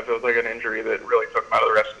I don't know if it was like an injury that really took him out of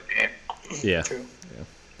the rest of the game. Yeah. True. Yeah.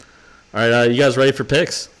 All right, you guys ready for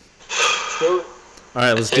picks? Do it. All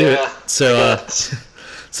right, let's do it.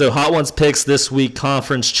 So Hot Ones picks this week,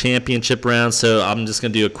 conference championship round. So I'm just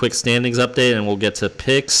gonna do a quick standings update, and we'll get to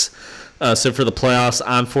picks. So for the playoffs,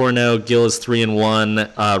 I'm 4-0. Gil is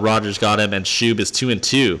 3-1. Rodgers got him, and Shub is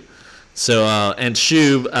 2-2. So and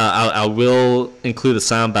Shub, I will include a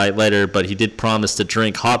soundbite later, but he did promise to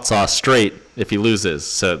drink hot sauce straight if he loses.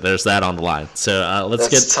 So there's that on the line. So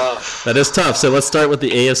That's tough. That is tough. So let's start with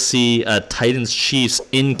the AFC Titans-Chiefs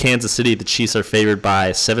in Kansas City. The Chiefs are favored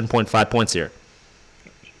by 7.5 points here.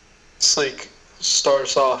 Sleek, start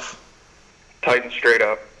us off. Titans straight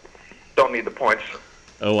up. Don't need the points.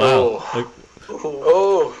 Oh wow!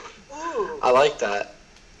 Oh, I like that.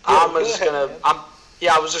 I'll piggyback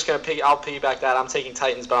that. I'm taking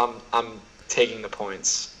Titans, but I'm taking the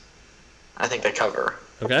points. I think they cover.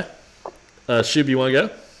 Okay. Shub, you want to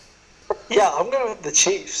go? Yeah, I'm going with the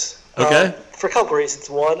Chiefs. Okay. For a couple reasons.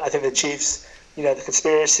 One, I think the Chiefs, the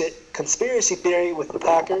conspiracy theory with the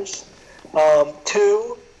Packers.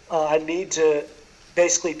 2, I need to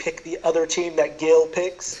basically pick the other team that Gil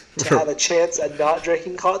picks to have a chance at not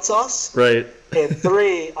drinking hot sauce. Right. And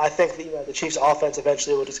 3, I think the Chiefs' offense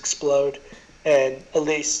eventually will just explode, and at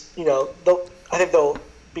least I think they'll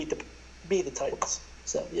beat the Titans.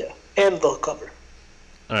 So yeah, and they'll cover.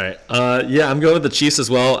 All right. Yeah, I'm going with the Chiefs as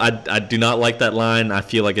well. I do not like that line. I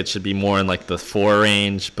feel like it should be more in like the 4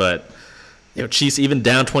 range, but Chiefs even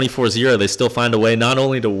down 24-0, they still find a way not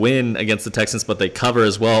only to win against the Texans, but they cover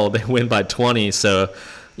as well. They win by 20. So,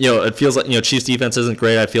 it feels like Chiefs defense isn't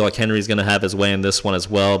great. I feel like Henry's going to have his way in this one as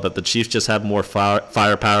well, but the Chiefs just have more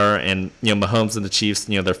firepower, and Mahomes and the Chiefs,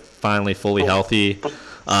 they're finally fully healthy.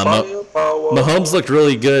 Mahomes looked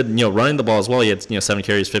really good, running the ball as well. He had 7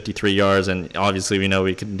 carries, 53 yards, and obviously we know what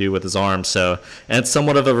he can do with his arms. So, and it's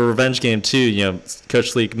somewhat of a revenge game too.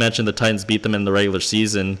 Coach Leak mentioned the Titans beat them in the regular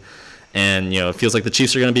season, and it feels like the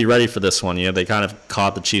Chiefs are going to be ready for this one. They kind of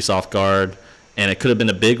caught the Chiefs off guard, and it could have been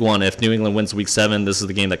a big one if New England wins Week 7. This is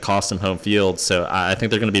the game that cost them home field. So I think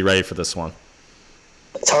they're going to be ready for this one.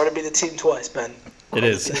 It's hard to beat the team twice, Ben. It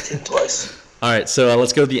is. Beat the team twice. All right, so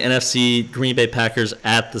let's go to the NFC. Green Bay Packers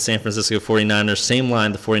at the San Francisco 49ers. Same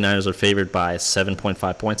line. The 49ers are favored by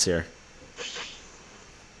 7.5 points here.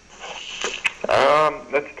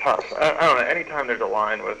 That's tough. I don't know. Anytime there's a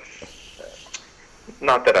line with,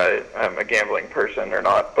 not that I'm a gambling person or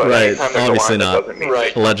not, but right, anytime there's obviously a line not. that doesn't mean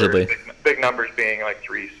Right, allegedly. Big numbers being like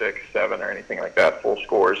 3, 6, 7 or anything like that, full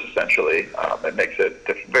scores essentially, it makes it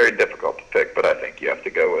very difficult to pick, but I think you have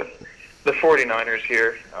to go with the 49ers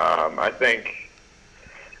here. I think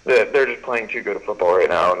that they're just playing too good of football right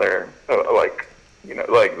now, and they're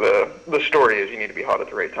the story is you need to be hot at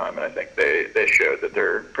the right time, and I think they showed that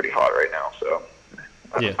they're pretty hot right now. So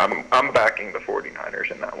yeah. I'm backing the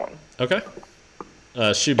 49ers in that one. Okay.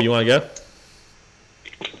 Shuby, you want to go?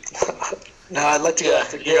 No, I'd like to go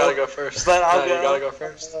after Gil. You gotta go first. But you gotta go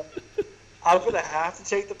first. I'm going to have to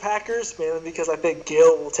take the Packers, mainly because I think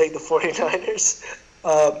Gil will take the 49ers.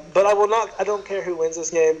 But I will not. I don't care who wins this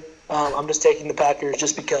game. I'm just taking the Packers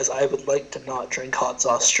just because I would like to not drink hot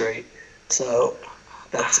sauce straight. So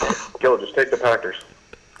that's it. Gil, just take the Packers.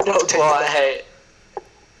 No, hey,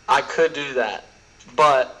 I could do that,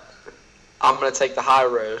 but I'm gonna take the high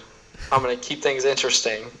road. I'm gonna keep things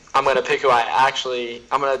interesting. I'm gonna pick who I'm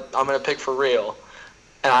gonna pick for real,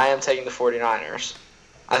 and I am taking the 49ers.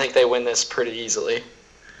 I think they win this pretty easily.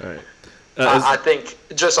 All right. I think,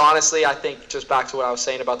 just honestly, just back to what I was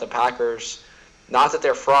saying about the Packers, not that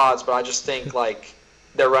they're frauds, but I just think,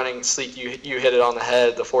 they're running sleek. You hit it on the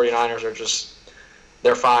head. The 49ers are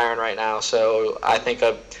they're firing right now. So I think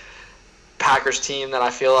a Packers team that I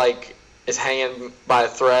feel like is hanging by a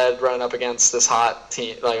thread running up against this hot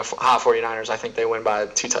team, like a hot 49ers, I think they win by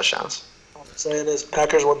 2 touchdowns. I'm saying is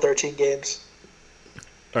Packers won 13 games.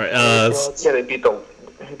 All right. Yeah, they beat though.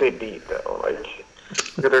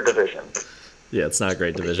 Look at their division. Yeah, it's not a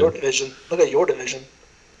great division. Your division. Look at your division.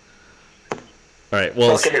 All right.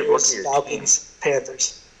 Well, Buccaneers, Falcons,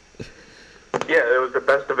 Panthers. Yeah, it was the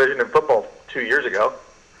best division in football 2 years ago.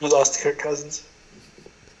 You lost to Kirk Cousins.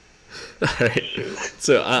 all right.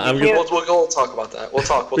 So I'm gonna. We'll talk about that. We'll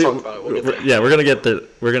talk about it. We'll get there. Yeah, we're gonna get there.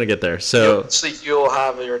 We're gonna get there. So Sleek, you'll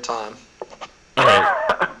have your time. all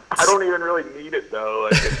right. I don't even really need it though.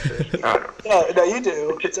 No, you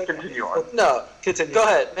do. Continue on. No, Continue. Go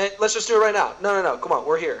ahead, man. Let's just do it right now. No. Come on,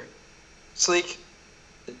 we're here. Sleek,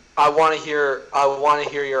 I want to hear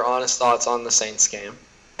your honest thoughts on the Saints game.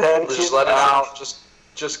 Just let it out.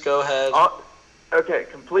 Just go ahead. Okay,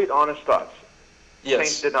 complete honest thoughts. Yes,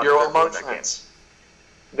 Saints did not you're deserve to win among that friends.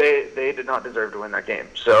 game. They did not deserve to win that game.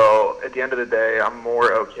 So at the end of the day, I'm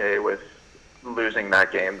more okay with losing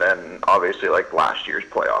that game than obviously like last year's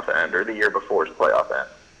playoff end or the year before's playoff end.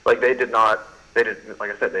 Like they did not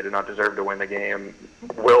deserve to win the game.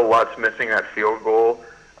 Will Lutz missing that field goal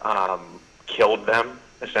killed them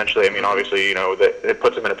essentially. I mean, obviously, it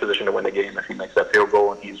puts him in a position to win the game if he makes that field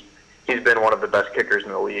goal, and he's been one of the best kickers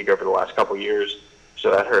in the league over the last couple of years.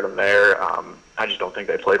 So that hurt him there. I just don't think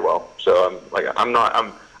they played well. So I'm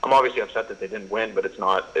obviously upset that they didn't win, but it's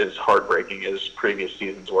not as heartbreaking as previous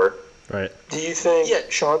seasons were. Right. Do you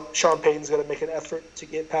think Sean Payton's going to make an effort to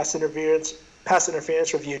get pass interference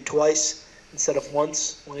reviewed twice instead of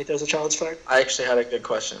once when he throws a challenge flag? I actually had a good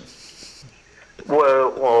question.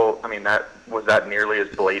 Well, I mean, was that nearly as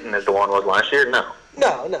blatant as the one was last year? No.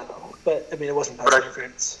 No. But, I mean, it wasn't pass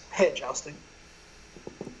interference. Hand jousting.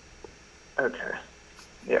 Okay.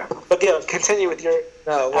 Yeah. But, yeah, continue with your...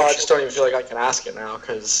 No, well, I just don't even feel like I can ask it now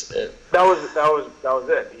because That was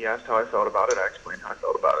it. He asked how I felt about it. I explained how I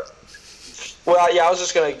felt about it. Well, yeah, I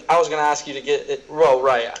was gonna ask you to get it. Well,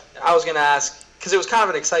 right. I was gonna ask because it was kind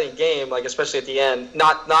of an exciting game, like especially at the end.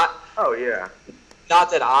 Not. Oh yeah.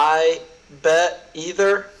 Not that I bet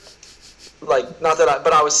either. Like, not that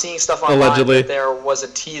but I was seeing stuff online Allegedly. that there was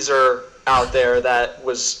a teaser out there that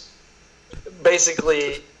was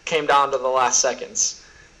basically came down to the last seconds.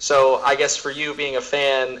 So I guess for you being a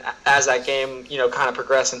fan, as that game, kind of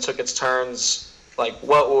progressed and took its turns, like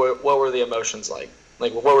what were the emotions like?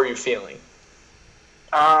 Like what were you feeling?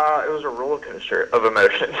 It was a roller coaster of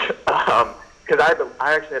emotions. Because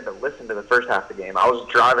I actually had to listen to the first half of the game. I was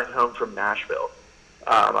driving home from Nashville.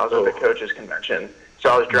 I was at the coaches convention, so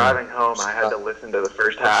I was driving home. I had to listen to the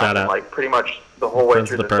first half, and like pretty much the whole way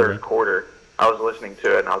through the third quarter, I was listening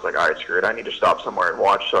to it, and I was like, all right, screw it. I need to stop somewhere and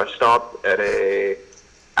watch. So I stopped at a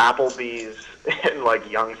Applebee's in like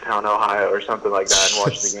Youngstown, Ohio, or something like that, and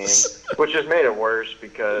watched the game, which just made it worse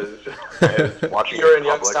because I was watching. You were in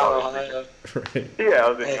Youngstown, Ohio. Right. Yeah, I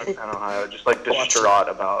was in Youngstown, Ohio, just like distraught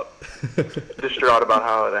about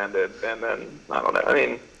how it ended, and then I don't know. I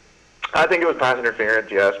mean, I think it was pass interference,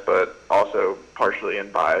 yes, but also partially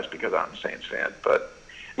in bias because I'm a Saints fan. But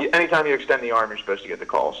anytime you extend the arm, you're supposed to get the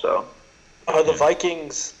call. So, are the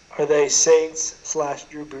Vikings? Are they Saints /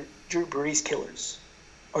 Drew Brees killers?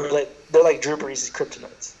 Or they're like Drew Brees'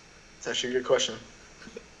 kryptonites? That's actually a good question.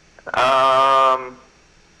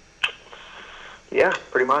 Yeah,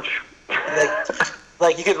 pretty much.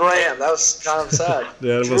 Like you could write. Damn, that was kind of sad.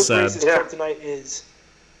 Yeah, it was sad. Drew Brees' kryptonite is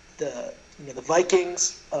the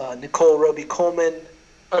Vikings, Nicole Roby Coleman.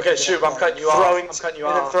 Okay, shoot, I'm cutting you off. I'm cutting you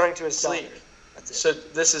off. And then throwing to his side. So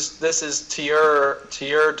this is to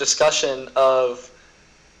your discussion of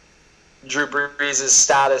Drew Brees'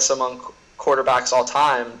 status among quarterbacks all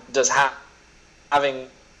time. Does having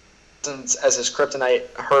as his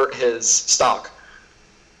kryptonite hurt his stock?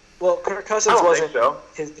 Well, Kirk Cousins wasn't so.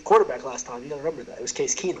 the quarterback last time. You got to remember that. It was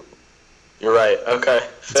Case Keenum. You're right. Okay.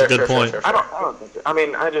 That's a good point. I don't think so. I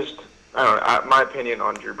mean, I don't know. My opinion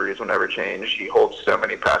on Drew Brees will never change. He holds so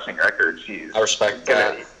many passing records. I respect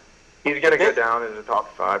that. He's going to go down as a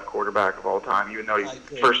top 5 quarterback of all time, even though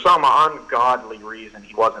for some ungodly reason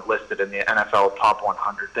he wasn't listed in the NFL top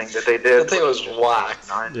 100 thing that they did. I think it was whack.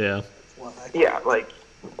 Yeah. Yeah, like,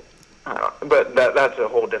 I don't know. But that's a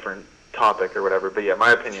whole different topic or whatever. But yeah,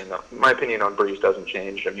 my opinion on Brees doesn't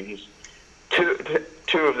change. I mean, he's two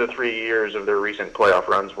of the 3 years of their recent playoff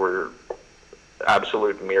runs were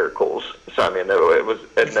absolute miracles. So I mean, it was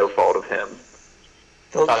at no fault of him.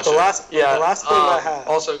 The last thing I have.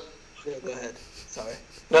 Also, yeah, go ahead. Sorry.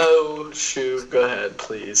 No, shoot. Go ahead,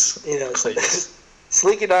 please. Please.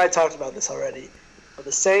 Sleek and I talked about this already.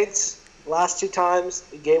 The Saints, last 2 times,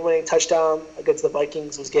 the game-winning touchdown against the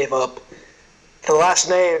Vikings was gave up. The last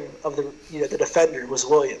name of the defender was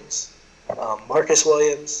Williams, Marcus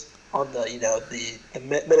Williams on the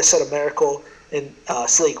Minnesota Miracle. And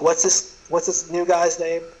Sleek, what's this new guy's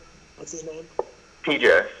name? What's his name?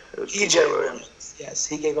 PJ. PJ Williams. Yes,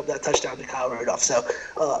 he gave up that touchdown to Kyle Rudolph. So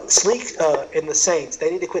Sleek and the Saints,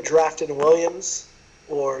 they need to quit drafting Williams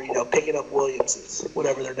or picking up Williamses,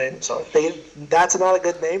 whatever their names are. That's not a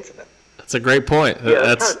good name for them. That's a great point. Yeah,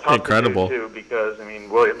 that's kind of incredible. To do too, because I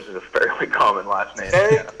mean, Williams is a fairly common last name.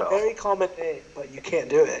 Very common name, but you can't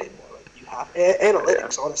do it anymore. Like, you have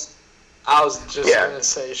analytics, honestly. I was just gonna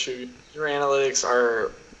say, shoot, your analytics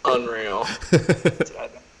are unreal.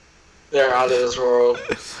 They're out of this world.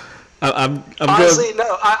 I'm honestly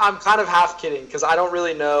no. I'm kind of half kidding because I don't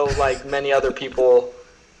really know like many other people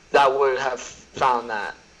that would have found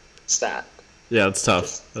that stat. Yeah, it's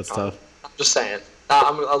tough. That's tough. I'm just saying.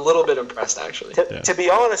 I'm a little bit impressed actually. To be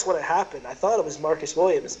honest, when it happened, I thought it was Marcus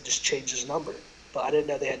Williams and just changed his number, but I didn't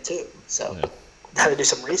know they had 2. So I had to do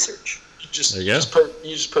some research. You just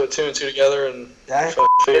put 2 and 2 together and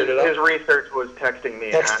figured it out. His research was texting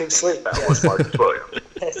me. Texting Sleep. That was Marcus Williams.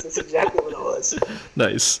 Yes, that's exactly what it was.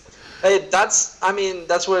 Nice. Hey, that's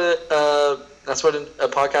what a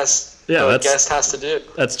podcast guest has to do.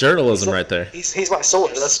 That's journalism right there. He's my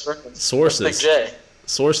source. That's journalism. Sources. Big J.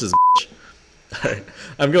 Sources. All right.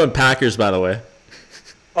 I'm going Packers, by the way.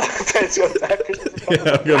 Packers. Yeah,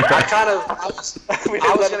 I'm going Packers.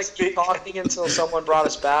 I was going to keep talking until someone brought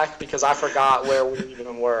us back because I forgot where we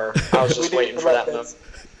even were. I was just waiting for that moment.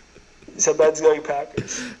 So Ben's going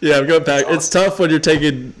Packers. Yeah, I'm going Packers. It's tough when you're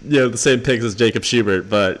taking the same picks as Jacob Schubert,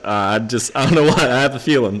 but I don't know why. I have a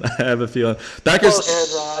feeling. Packers. Aaron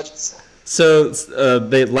Rodgers. So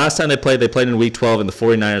last time they played in Week 12, and the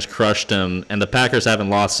 49ers crushed them, and the Packers haven't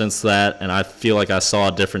lost since that, and I feel like I saw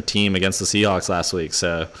a different team against the Seahawks last week.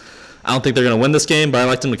 So I don't think they're going to win this game, but I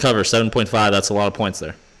like them to cover 7.5. That's a lot of points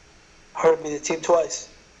there. Heard me the team twice.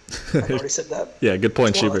 I already said that. Yeah, good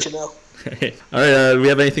point, Schubert. Schubert. All right, do we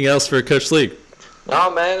have anything else for Coach Sleek?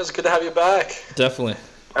 No, man, it's good to have you back. Definitely.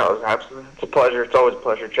 Oh, absolutely. It's a pleasure. It's always a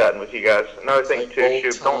pleasure chatting with you guys. Another thing, too,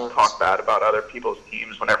 Shoot, don't talk bad about other people's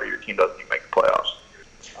teams whenever your team doesn't even make the playoffs.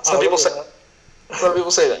 Some people say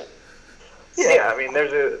that. Yeah, I mean,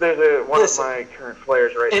 there's a one Listen, of my current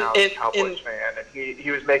players right now is a Cowboys and- fan, and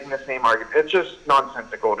he was making the same argument. It's just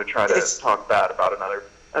nonsensical to try to It's- talk bad about another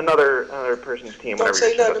person's team Don't whenever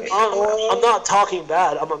say you're nothing. I'm not talking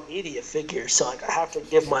bad. I'm a media figure, so like, I have to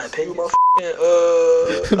give my opinion.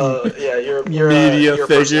 Yeah, you're Media a figure.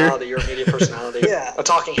 personality. You're a media personality. Yeah. A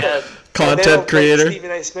talking head. Content creator.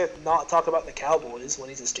 Stephen A. Smith not talk about the Cowboys when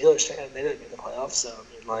he's a Steelers fan. They didn't make the playoffs, so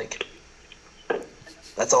I mean, like,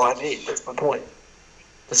 that's all I mean. That's my point.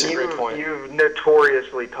 That's a great point. You've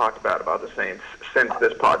notoriously talked bad about the Saints since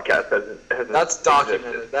this podcast has That's existed.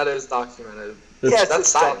 documented. That is documented. Yes, that's it's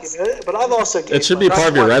science. documented, but I've also It should be my- part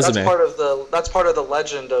of your resume. That's part of the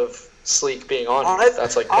legend of Sleek being on.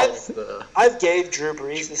 That's like part of the. I've gave Drew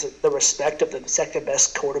Brees the respect of the second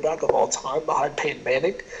best quarterback of all time behind Peyton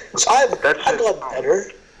Manning. So I've done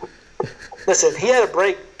better. Listen, he had to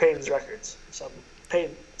break Peyton's records. So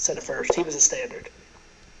Peyton said it first. He was a standard.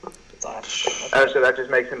 So that just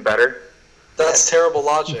makes him better. That's terrible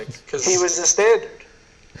logic because he was the standard.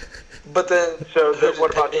 But then,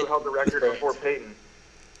 what about who held the record before Peyton?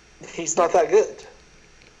 He's not that good.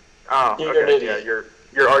 Oh, You're an okay. idiot. Yeah,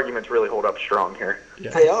 your arguments really hold up strong here. Yeah.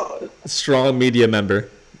 They are. Strong media member.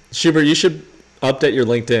 Schubert, you should update your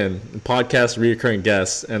LinkedIn, podcast reoccurring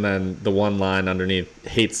guests, and then the one line underneath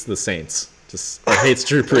hates the Saints. Or hates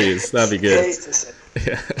Drew Brees. That'd be good. Hates the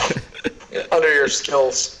Saints. Yeah. Under your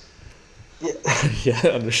skills. Yeah.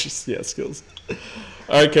 Yeah, skills.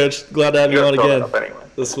 All right, Coach. Glad to have you on again. Anyway.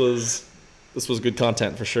 This was good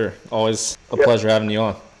content for sure. Always a pleasure having you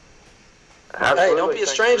on. Absolutely. Hey, don't be a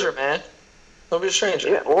stranger, man. Don't be a stranger.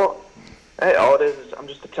 Yeah, well, hey, all it is I'm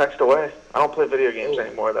just a text away. I don't play video games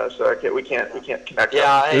anymore though, so we can't connect.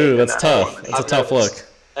 Yeah, hey, Ooh, that's tough. That's a tough look.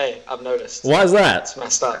 Hey, I've noticed. Why is that? It's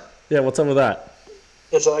messed up. Yeah, what's up with that?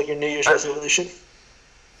 Is it like your New Year's resolution?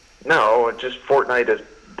 No, it's just Fortnite is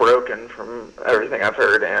broken from everything I've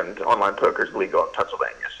heard, and online poker is legal in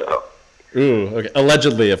Pennsylvania. So. Ooh, okay.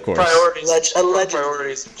 Allegedly, of course. Priorities. Allegedly.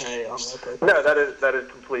 Priorities. Hey, No, that is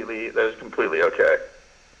completely okay.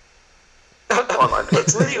 Online poker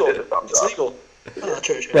It's legal. is a thumbs It's up. legal. Oh,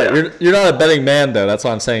 true. Right, you're not a betting man though. That's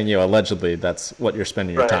why I'm saying allegedly that's what you're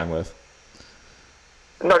spending your Right. time with.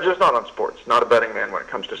 No, just not on sports. Not a betting man when it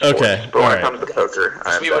comes to sports. Okay, But when all it comes to poker,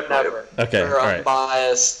 I'm We would definitely never. Okay, We're all right.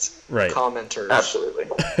 unbiased Right. commenters. Absolutely.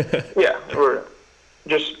 Yeah, we're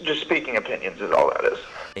just speaking opinions is all that is.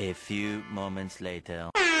 A few moments later.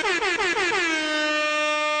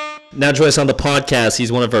 Now joining us on the podcast,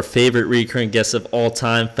 he's one of our favorite recurring guests of all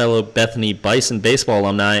time, fellow Bethany Bison baseball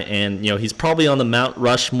alumni, and he's probably on the Mount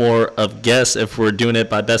Rushmore of guests if we're doing it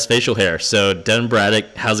by best facial hair. So Devin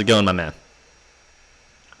Braddock, how's it going, my man?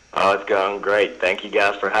 Oh, it's going great. Thank you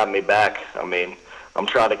guys for having me back. I mean, I'm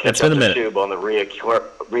trying to catch It's up been a to minute. Shub on the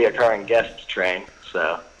reoccurring guest train,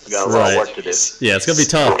 so we got a lot of work to do. Yeah, it's gonna be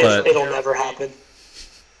tough, but It'll never happen.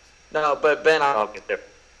 No, but Ben, I'll get there.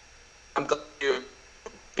 I'm glad you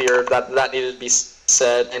beer that needed to be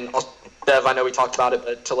said. And also, Dev, I know we talked about it,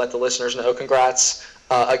 but to let the listeners know, congrats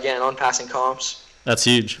again on passing comps. that's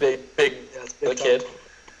huge. Big for the kid.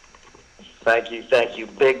 Thank you.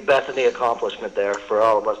 Big Bethany accomplishment there for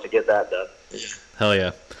all of us to get that done. Hell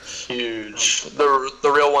yeah. Huge.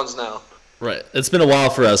 The real ones now. Right. It's been a while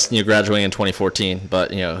for us, graduating in 2014,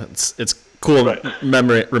 but it's cool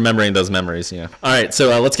remembering those memories. All right,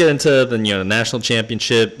 so let's get into the national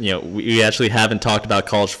championship. We actually haven't talked about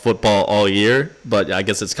college football all year, but I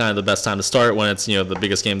guess it's kind of the best time to start when it's the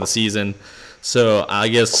biggest game of the season. So I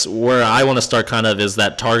guess where I want to start kind of is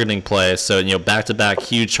that targeting play. So back-to-back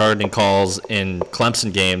huge targeting calls in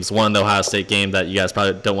Clemson games. One, the Ohio State game that you guys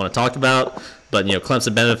probably don't want to talk about, but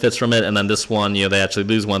Clemson benefits from it. And then this one, they actually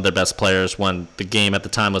lose one of their best players when the game at the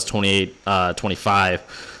time was 28-25.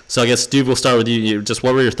 So I guess, Steve, we'll start with you. Just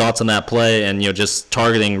what were your thoughts on that play and just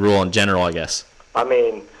targeting rule in general, I guess? I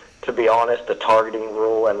mean, to be honest, the targeting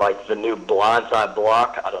rule and like the new blindside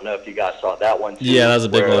block, I don't know if you guys saw that one too. Yeah, that was a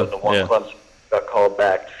big where one. The one Yeah. Clemson got called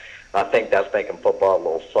back. I think that's making football a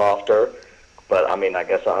little softer. But, I mean, I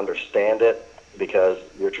guess I understand it because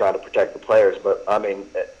you're trying to protect the players. But, I mean,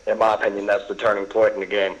 in my opinion, that's the turning point in the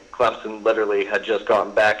game. Clemson literally had just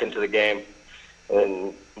gotten back into the game.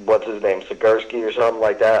 And what's his name, Sikorsky or something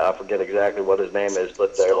like that? I forget exactly what his name is,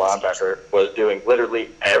 but their linebacker was doing literally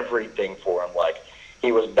everything for him. Like,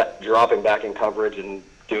 he was dropping back in coverage and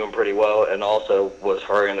doing pretty well, and also was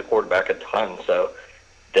hurrying the quarterback a ton. So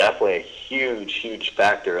definitely a huge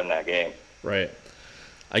factor in that game. Right.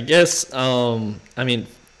 I guess,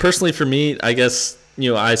 personally for me, I guess,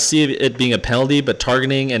 I see it being a penalty, but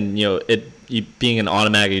targeting and, it being an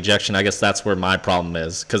automatic ejection, I guess that's where my problem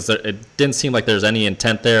is, because it didn't seem like there's any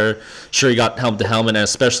intent there. Sure, you got helmet to helmet, and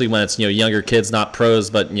especially when it's younger kids, not pros,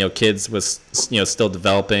 but kids with still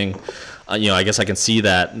developing. I guess I can see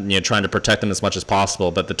that, trying to protect them as much as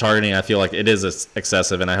possible. But the targeting, I feel like it is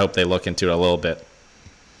excessive, and I hope they look into it a little bit.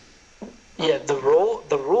 Yeah, the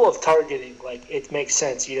rule of targeting, like, it makes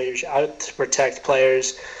sense. You're out to protect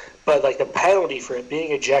players, but like the penalty for it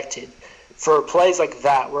being ejected for plays like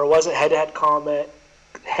that, where it wasn't head-to-head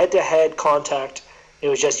contact, it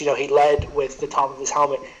was just he led with the top of his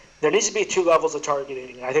helmet. There needs to be 2 levels of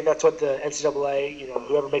targeting. I think that's what the NCAA,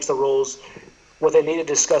 whoever makes the rules, what they need to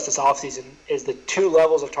discuss this offseason is the 2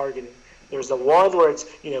 levels of targeting. There's the one where it's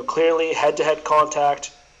clearly head-to-head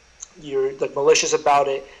contact, you're like malicious about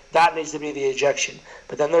it. That needs to be the ejection.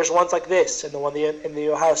 But then there's ones like this, and the one in the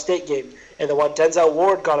Ohio State game, and the one Denzel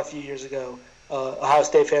Ward got a few years ago. Ohio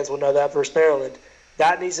State fans will know that versus Maryland.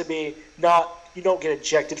 That needs to be not. You don't get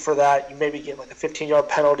ejected for that. You maybe get like a 15-yard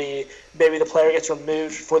penalty. Maybe the player gets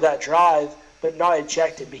removed for that drive, but not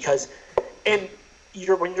ejected, because when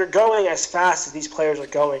you're going as fast as these players are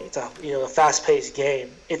going, it's a fast-paced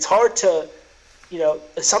game. It's hard to.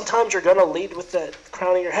 Sometimes you're going to lead with the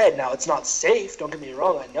crown of your head. Now, it's not safe. Don't get me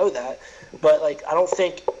wrong. I know that. But, I don't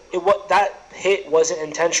think that hit wasn't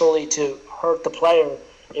intentionally to hurt the player.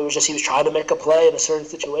 It was just he was trying to make a play in a certain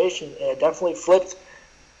situation, and it definitely flipped.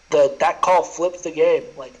 That call flipped the game.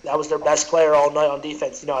 That was their best player all night on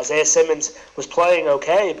defense. Isaiah Simmons was playing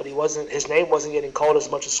okay, but his name wasn't getting called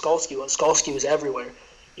as much as Skalski was. Skalski was everywhere.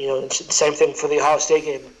 Same thing for the Ohio State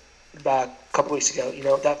game back a couple weeks ago.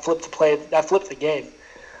 That flipped the play. That flipped the game.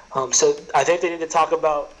 So I think they need to talk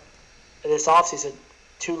about this offseason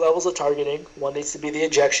 2 levels of targeting. One needs to be the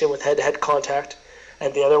ejection with head-to-head contact,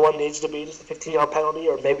 and the other one needs to be just a 15-yard penalty,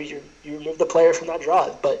 or maybe you remove the player from that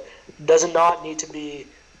drive. But it does not need to be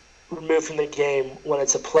removed from the game when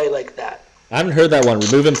it's a play like that. I haven't heard that one.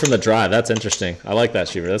 Remove him from the drive. That's interesting. I like that,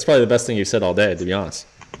 Shooter. That's probably the best thing you've said all day, to be honest.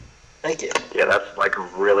 Thank you. Yeah, that's like a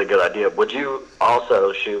really good idea. Would you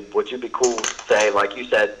also, would you be cool to say, like you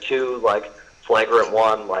said, 2 flagrant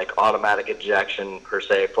 1, automatic ejection per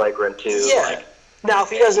se, flagrant 2? Yeah. Now, if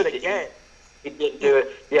he does it again. He didn't do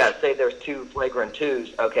it. Yeah, say there's 2 flagrant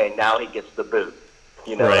 2s. Okay, now he gets the boot.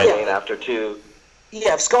 Right. What I mean? After 2.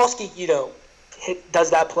 Yeah, if Skalski, does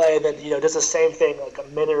that play and then, does the same thing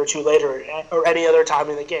a minute or 2 later or any other time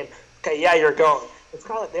in the game, okay, yeah, you're gone. It's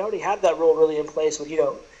kind of like they already have that rule really in place with,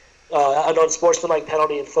 an unsportsmanlike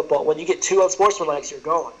penalty in football. When you get 2 unsportsmanlikes, you're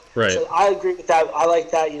gone. Right. So I agree with that. I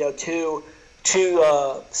like that,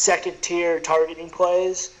 2 second-tier targeting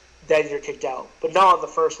plays, then you're kicked out. But not on the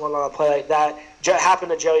first one on a play like that.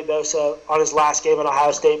 Happened to Joey Bosa on his last game at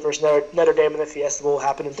Ohio State versus Notre Dame in the Fiesta Bowl.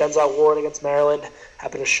 Happened to Denzel Ward against Maryland.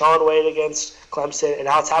 Happened to Shaun Wade against Clemson. And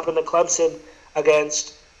now it's happened to Clemson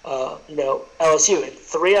against, LSU. And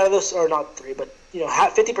 3 out of those, or not 3, but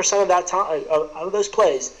 50% of that time, out of those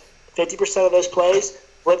plays, 50% of those plays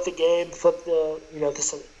flip the game, flip the,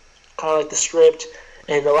 this kind of like the script,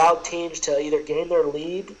 and allow teams to either gain their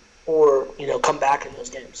lead or, come back in those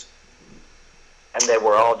games. And they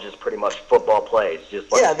were all just pretty much football plays.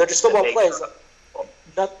 Yeah, they're just football plays.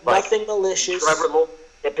 Nothing malicious. Trevor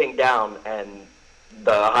dipping down, and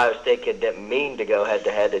the Ohio State kid didn't mean to go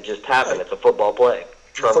head-to-head. It just happened. Right. It's a football play.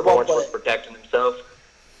 Trevor Lawrence was protecting himself.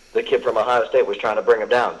 The kid from Ohio State was trying to bring him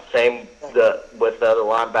down. Same with the other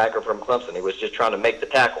linebacker from Clemson. He was just trying to make the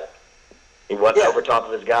tackle. He wasn't over top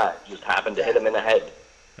of his guy. Just happened to hit him in the head.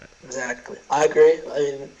 Exactly. I agree. I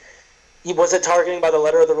mean, he wasn't targeting by the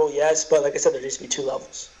letter of the rule, yes, but like I said, there needs to be 2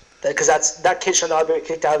 levels. Because that kid should not be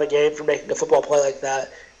kicked out of the game for making a football play like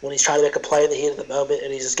that when he's trying to make a play in the heat of the moment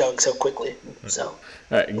and he's just going so quickly. So. All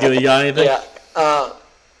right, Gilly, you got anything? Yeah.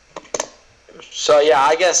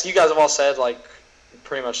 I guess you guys have all said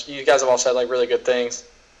pretty much. You guys have all said really good things.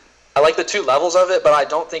 I like the 2 levels of it, but I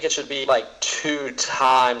don't think it should be 2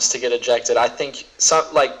 times to get ejected. I think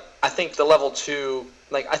I think the level 2.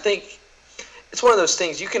 I think it's one of those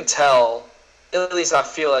things you can tell. At least I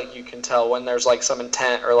feel like you can tell when there's some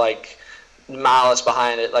intent or malice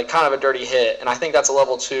behind it, kind of a dirty hit. And I think that's a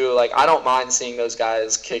level 2. I don't mind seeing those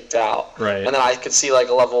guys kicked out. Right. And then I could see a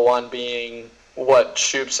level 1 being what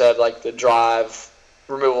Shoop said, the drive,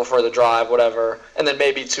 removal for the drive, whatever. And then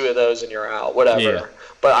maybe 2 of those and you're out, whatever. Yeah.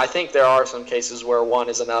 But I think there are some cases where 1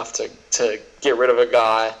 is enough to get rid of a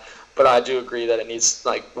guy. But I do agree that it needs,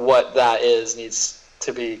 what that is needs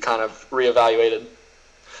to be kind of reevaluated.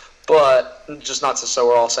 But just not so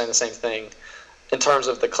we're all saying the same thing. In terms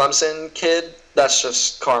of the Clemson kid, that's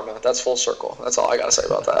just karma. That's full circle. That's all I got to say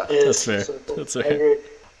about that. That's fair. That's fair.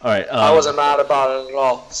 All right. I wasn't mad about it at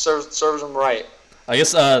all. Serves them right. I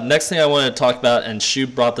guess next thing I want to talk about, and Shu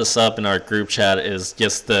brought this up in our group chat, is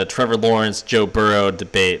just the Trevor Lawrence, Joe Burrow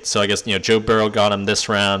debate. So I guess, Joe Burrow got him this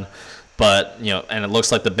round, but, and it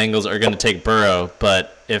looks like the Bengals are going to take Burrow.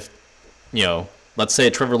 But if, let's say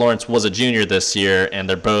Trevor Lawrence was a junior this year and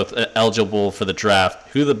they're both eligible for the draft,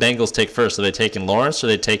 who do the Bengals take first? Are they taking Lawrence or are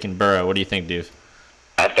they taking Burrow? What do you think, Dave?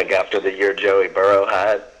 I think after the year Joey Burrow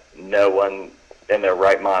had, no one in their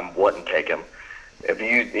right mind wouldn't take him.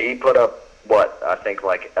 He put up, I think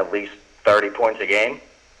like at least 30 points a game,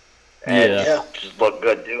 and just looked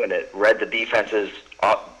good doing it. Read the defenses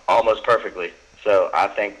almost perfectly. So I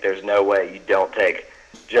think there's no way you don't take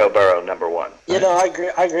Joe Burrow number one. I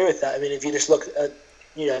agree with that. I mean, if you just look at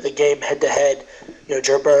the game head to head,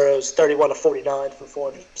 Joe Burrow's 31 of 49 for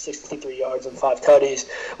 463 yards and 5 tutties,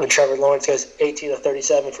 when Trevor Lawrence goes 18 of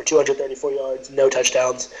 37 for 234 yards, no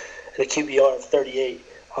touchdowns, and a QBR of 38.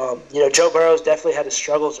 Joe Burrow's definitely had his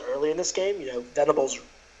struggles early in this game. Venable's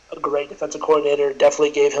a great defensive coordinator,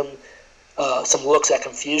 definitely gave him some looks that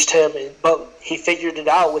confused him, but he figured it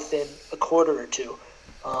out within a quarter or two.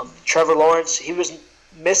 Trevor Lawrence, he was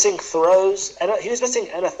missing throws, and he was missing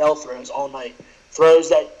NFL throws all night. Throws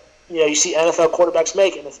that, you see NFL quarterbacks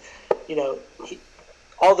make, and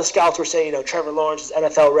all the scouts were saying, Trevor Lawrence is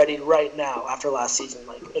NFL ready right now after last season.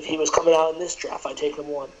 Like, if he was coming out in this draft, I'd take him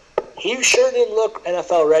one. He sure didn't look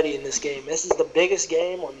NFL ready in this game. This is the biggest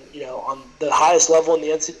game on the highest level in the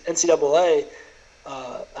NCAA.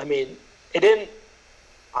 It didn't.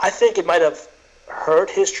 I think it might have hurt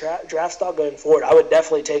his draft stock going forward. I would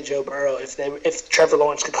definitely take Joe Burrow if Trevor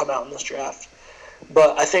Lawrence could come out in this draft.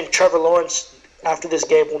 But I think Trevor Lawrence, after this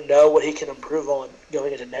game, will know what he can improve on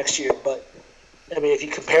going into next year. But if you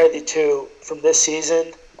compare the two from this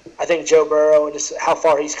season, I think Joe Burrow and just how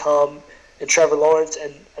far he's come, and Trevor Lawrence,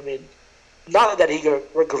 and not that he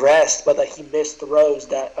regressed, but that he missed throws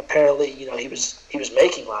that apparently he was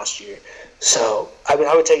making last year. So I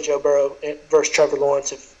would take Joe Burrow versus Trevor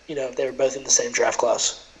Lawrence if they were both in the same draft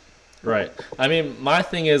class. Right. My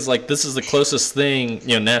thing is, this is the closest thing,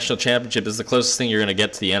 national championship is the closest thing you're going to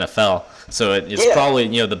get to the NFL. So it's probably,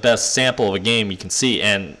 the best sample of a game you can see.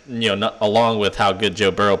 And, along with how good Joe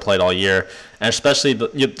Burrow played all year, and especially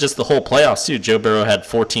just the whole playoffs, too. Joe Burrow had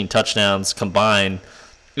 14 touchdowns combined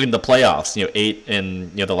in the playoffs, 8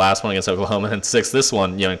 in, the last one against Oklahoma and 6 this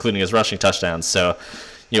one, including his rushing touchdowns. So,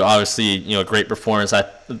 obviously, a great performance.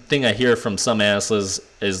 The thing I hear from some analysts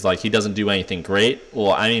is he doesn't do anything great.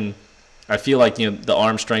 Well, I feel like the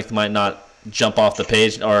arm strength might not jump off the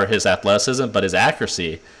page or his athleticism, but his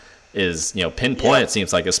accuracy is pinpoint. It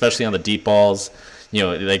seems like, especially on the deep balls.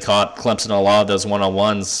 They caught Clemson a lot of those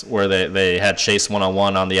one-on-ones where they had Chase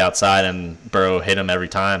one-on-one on the outside and Burrow hit him every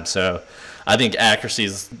time. So I think accuracy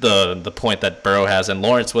is the point that Burrow has, and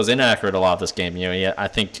Lawrence was inaccurate a lot of this game. I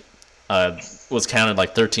think was counted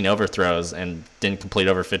 13 overthrows and didn't complete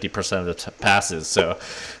over 50% of the passes. So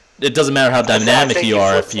it doesn't matter how dynamic you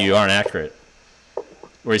are if you aren't accurate.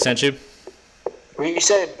 Were you sent you? Were you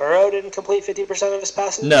saying Burrow didn't complete 50% of his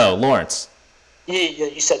passes? No, Lawrence. Yeah,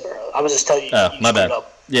 you said Burrow. I was just telling you. Oh, my bad.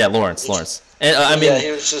 Up. Yeah, Lawrence. And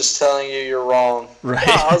he was just telling you you're wrong. Right.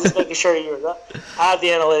 No, I was just making sure you were. I have the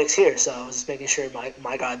analytics here, so I was just making sure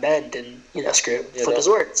my guy Ben didn't flip his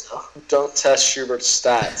words. So. Don't test Schubert's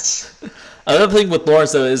stats. Another thing with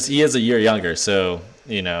Lawrence though is he is a year younger, so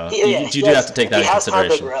you do have to take that into consideration. He has time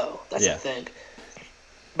to grow. That's the thing.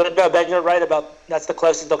 But no, Ben, you're right about that's the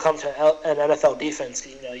closest they'll come to an NFL defense.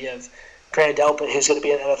 You have Grant Delpit, who's going to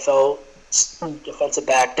be an NFL defensive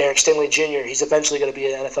back. Derrick Stingley Jr., he's eventually going to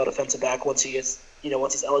be an NFL defensive back once he gets,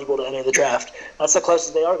 once he's eligible to enter the draft. That's the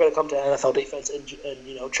closest they are going to come to an NFL defense,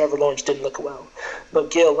 and Trevor Lawrence didn't look well. But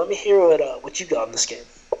Gil, let me hear what you got in this game.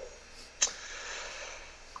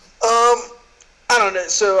 I don't know.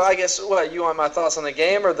 So I guess you want my thoughts on the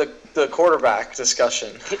game or the quarterback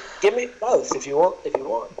discussion? Give me both if you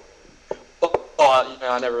want. Well,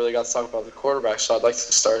 I never really got to talk about the quarterback, so I'd like to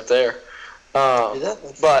start there.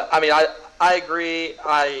 But I agree.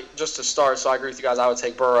 Just to start, so I agree with you guys. I would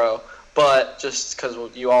take Burrow, but just because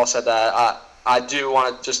you all said that, I do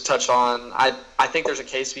want to just touch on. I think there's a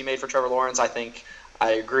case to be made for Trevor Lawrence. I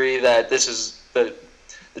agree that this is the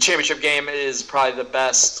championship game is probably the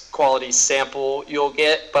best quality sample you'll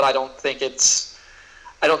get, but I don't think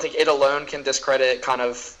it alone can discredit kind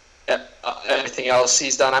of everything else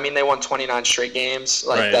he's done. They won 29 straight games.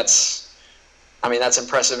 Right. That's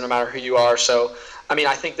impressive no matter who you are. So,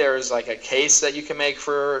 I think there's a case that you can make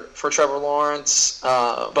for Trevor Lawrence,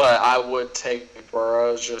 but I would take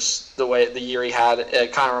Burrow. Just the year he had,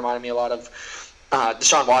 it kind of reminded me a lot of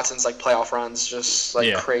Deshaun Watson's playoff runs, just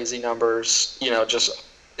crazy numbers. Just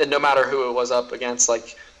no matter who it was up against,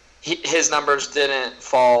 his numbers didn't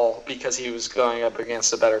fall because he was going up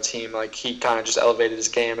against a better team. Like, he kind of just elevated his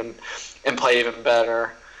game and played even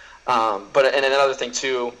better. And another thing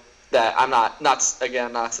too, that I'm not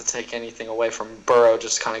to take anything away from Burrow,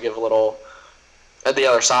 just kind of give a little the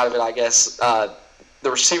other side of it, I guess. The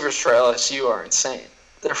receivers for LSU are insane.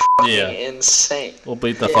 They're insane. We'll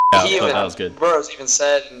beat the fuck out. That was good. Burrow's even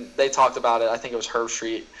said, and they talked about it. I think it was Herb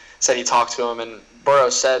Street said he talked to him, and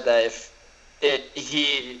Burrow said that if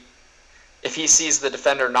he sees the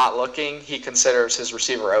defender not looking, he considers his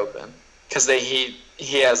receiver open because he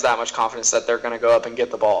has that much confidence that they're going to go up and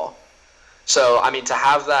get the ball. So I mean, to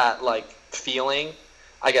have that like feeling,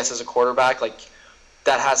 I guess as a quarterback, like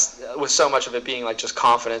that has with so much of it being like just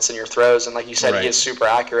confidence in your throws, and like you said, He is super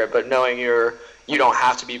accurate, but knowing you don't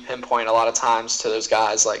have to be pinpoint a lot of times to those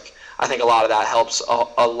guys. Like, I think a lot of that helps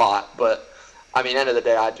a lot. But, I mean, end of the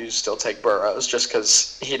day, I do still take Burrows just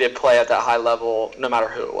because he did play at that high level no matter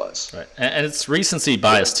who it was. Right. And it's recency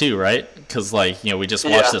bias too, right? Because, like, we just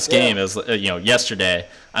watched this game as yesterday.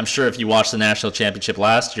 I'm sure if you watched the national championship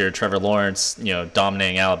last year, Trevor Lawrence,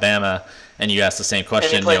 dominating Alabama, and you asked the same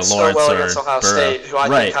question, and he played Lawrence so well or against Ohio Burrow. State, who I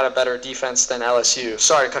think had a better defense than LSU.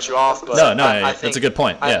 Sorry to cut you off, but I think that's a good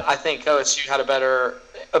point. Yeah, I think LSU had a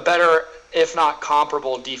better, if not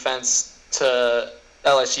comparable, defense to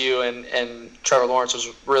LSU, and Trevor Lawrence was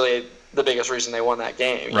really the biggest reason they won that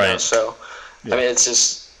game. Right. So, I mean, it's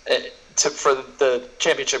just for the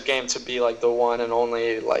championship game to be like the one and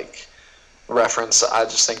only like reference. I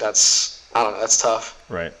just think that's tough.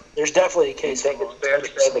 Right. There's definitely a case. I think it's fair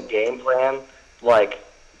to say the game plan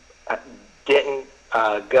didn't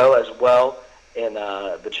go as well in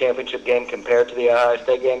the championship game compared to the Ohio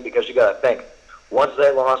State game, because you got to think, once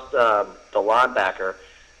they lost the linebacker,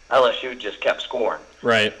 LSU just kept scoring.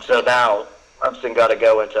 Right. So now Clemson got to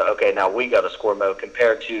go into, okay, now we got to score mode,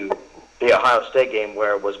 compared to the Ohio State game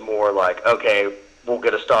where it was more like, okay, we'll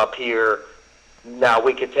get a stop here. Now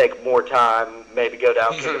we could take more time, maybe go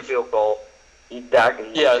down, kick a field goal. You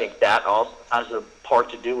think that also has a part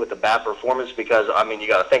to do with the bad performance? Because, I mean, you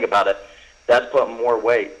got to think about it. That's putting more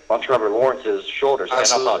weight on Trevor Lawrence's shoulders.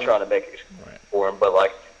 Absolutely. And I'm not trying to make it for him, but,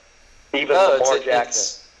 like, even Lamar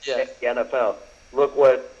Jackson in the NFL, look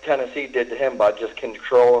what Tennessee did to him by just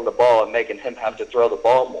controlling the ball and making him have to throw the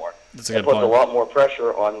ball more. That's a good it puts point. a lot more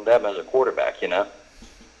pressure on them as a quarterback, Yeah,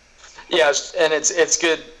 and it's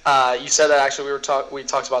good. You said that actually. We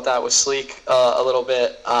talked about that with Sleek a little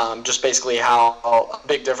bit. Just basically how a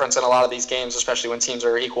big difference in a lot of these games, especially when teams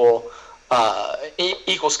are equal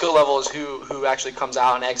skill level, is who actually comes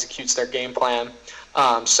out and executes their game plan.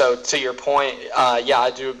 So to your point,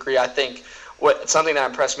 I do agree. I think something that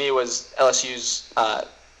impressed me was LSU's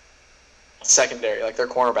secondary, like their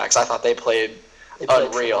cornerbacks. I thought they played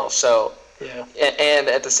unreal. So. Yeah. And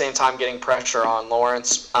at the same time, getting pressure on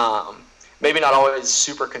Lawrence. Maybe not always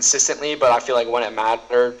super consistently, but I feel like when it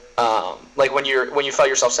mattered, like when you felt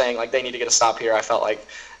yourself saying like they need to get a stop here, I felt like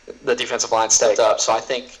the defensive line stepped up. So I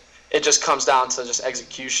think it just comes down to just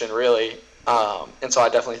execution, really. And so I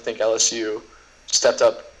definitely think LSU stepped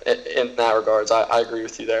up in that regards. I agree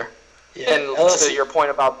with you there. Yeah, and LSU, to your point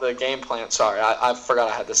about the game plan, sorry, I forgot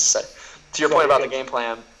I had this to say. To your point about the game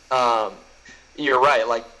plan, you're right.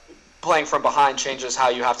 Like, playing from behind changes how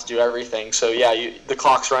you have to do everything. So, the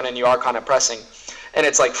clock's running, you are kind of pressing. And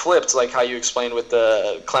it's, like, flipped, like how you explained with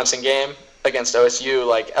the Clemson game against OSU.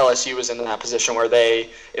 Like, LSU was in that position where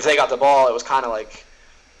if they got the ball, it was kind of, like,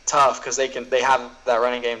 tough because they have that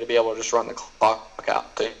running game to be able to just run the clock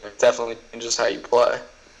out. It definitely changes how you play.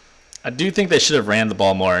 I do think they should have ran the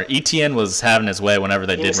ball more. ETN was having his way whenever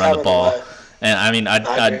they did run the ball. And, I mean,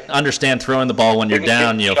 I understand throwing the ball when you're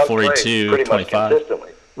down, 42, 25.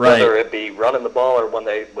 Right. Whether it be running the ball or when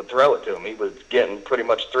they would throw it to him, he was getting pretty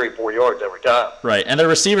much 3-4 yards every time. Right, and the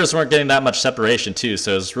receivers weren't getting that much separation too,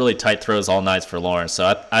 so it was really tight throws all night for Lawrence.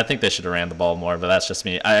 So I think they should have ran the ball more, but that's just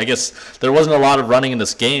me. I guess there wasn't a lot of running in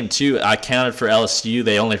this game too. I counted for LSU;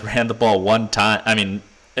 they only ran the ball one time. I mean,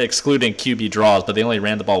 excluding QB draws, but they only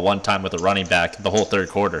ran the ball one time with a running back the whole third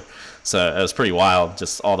quarter. So it was pretty wild,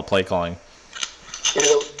 just all the play calling.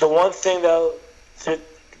 The one thing though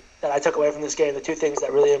that I took away from this game, the two things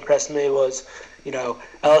that really impressed me was,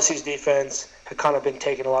 LSU's defense had kind of been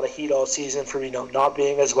taking a lot of heat all season for, not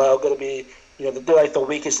being as well. Going to be, they're like the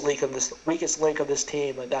weakest link of this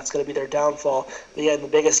team. Like, that's going to be their downfall. But in the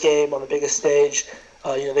biggest game, on the biggest stage,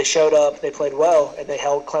 they showed up, they played well, and they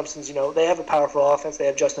held Clemson's. They have a powerful offense. They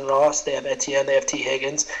have Justin Ross, they have Etienne, they have T.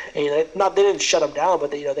 Higgins, and they didn't shut them down,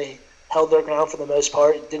 but they held their ground for the most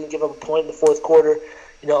part. Didn't give up a point in the fourth quarter.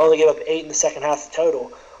 Only gave up 8 in the second half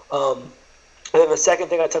total. And then the second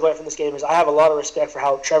thing I took away from this game is I have a lot of respect for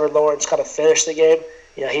how Trevor Lawrence kind of finished the game.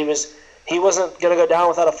 He wasn't going to go down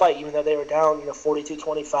without a fight, even though they were down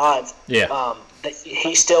 42-25. Yeah.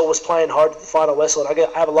 He still was playing hard to the final whistle, and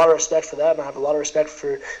I have a lot of respect for that, and I have a lot of respect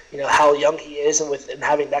for how young he is, and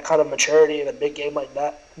having that kind of maturity in a big game like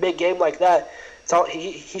that. So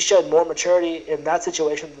he showed more maturity in that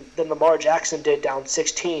situation than Lamar Jackson did down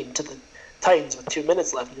 16 to the Titans with 2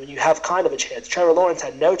 minutes left. When you have kind of a chance, Trevor Lawrence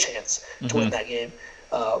had no chance to win that game.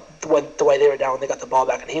 The way they were down when they got the ball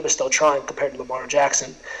back, and he was still trying compared to Lamar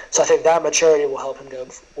Jackson. So I think that maturity will help him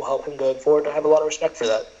going forward. I have a lot of respect for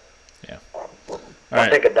that. Yeah. I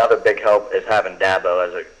think another big help is having Dabo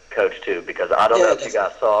as a coach too, because I don't know if you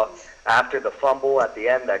guys saw after the fumble at the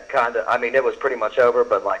end, that it was pretty much over,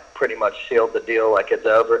 but pretty much sealed the deal, like it's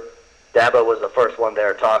over. Dabo was the first one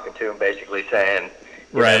there talking to him, basically saying,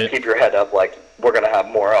 keep your head up, like we're going to have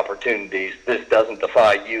more opportunities. This doesn't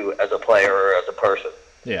defy you as a player or as a person.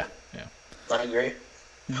 Yeah. I agree.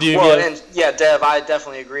 Dev, I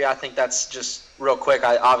definitely agree. I think that's just real quick.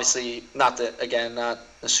 Obviously not a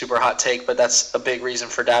super hot take, but that's a big reason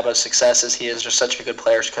for Dabo's success is he is just such a good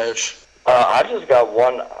players coach. I just got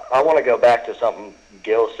one. I want to go back to something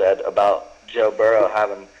Gil said about Joe Burrow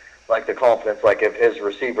having the confidence, if his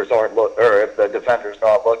receivers aren't or if the defender's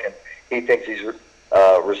not looking, he thinks he's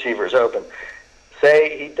receivers open.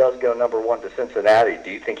 Say he does go number 1 to Cincinnati.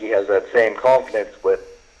 Do you think he has that same confidence with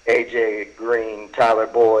A.J. Green, Tyler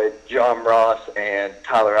Boyd, John Ross, and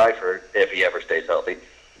Tyler Eifert if he ever stays healthy?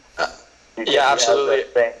 Yeah, absolutely.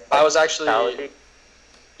 I was actually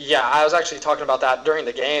talking about that during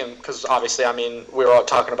the game because obviously, we were all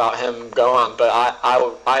talking about him going, but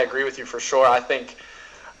I agree with you for sure. I think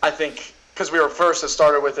because we were first, it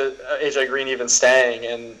started with A.J. Green even staying,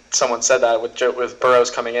 and someone said that with Burrows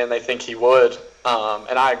coming in, they think he would.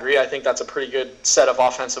 And I agree. I think that's a pretty good set of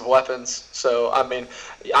offensive weapons. So,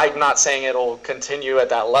 I'm not saying it'll continue at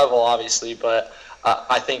that level, obviously, but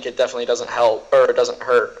I think it definitely doesn't help or it doesn't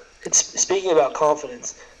hurt. Speaking about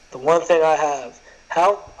confidence, the one thing I have,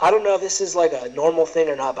 I don't know if this is a normal thing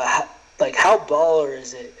or not, but how baller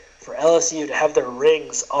is it for LSU to have their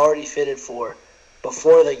rings already fitted for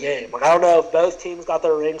before the game? I don't know if both teams got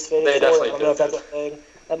their rings fitted for. I don't know if that's a thing.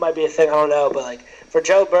 That might be a thing. I don't know, but for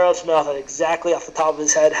Joe Burrow to know exactly off the top of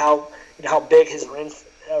his head how big his ring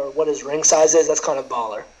or what his ring size is, that's kind of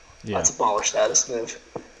baller. Yeah. That's a baller status move.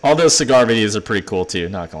 All those cigar videos are pretty cool too.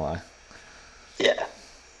 Not gonna lie. Yeah.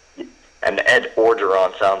 And Ed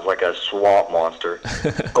Orgeron sounds like a swamp monster.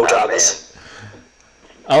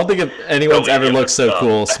 I don't think anyone's ever looked so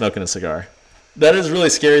cool smoking a cigar. That is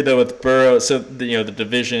really scary though with Burrow. So the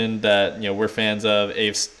division that we're fans of,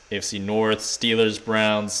 AFC North, Steelers,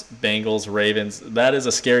 Browns, Bengals, Ravens. That is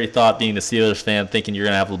a scary thought being a Steelers fan, thinking you're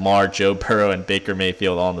gonna have Lamar, Joe Burrow, and Baker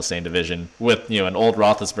Mayfield all in the same division with an old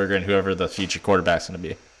Roethlisberger and whoever the future quarterback's gonna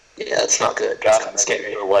be. Yeah, it's not good. It's kind of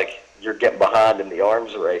scary. You're getting behind in the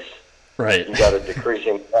arms race. Right. You got a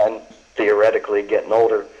decreasing gun, theoretically getting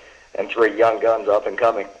older, and 3 young guns up and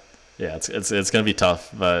coming. Yeah, it's going to be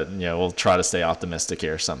tough, but we'll try to stay optimistic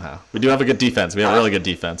here somehow. We do have a good defense. We have a really good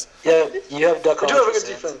defense. Yeah, you have Duck. We do have a good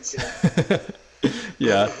defense.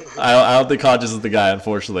 Yeah, I don't think Hodges is the guy.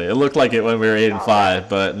 Unfortunately, it looked like it when we were 8-5,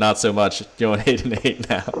 but not so much going 8-8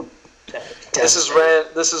 now. This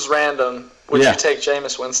is random. Would you take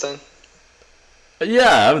Jameis Winston?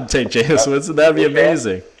 Yeah, I would take Jameis Winston. That'd be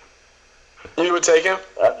amazing. You would take him?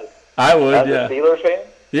 I would. As a Steelers fan?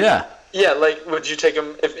 Yeah. Yeah, would you take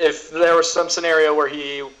him if there was some scenario where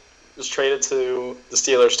he was traded to the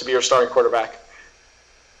Steelers to be your starting quarterback?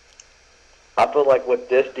 I feel like with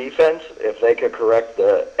this defense, if they could correct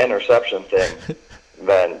the interception thing,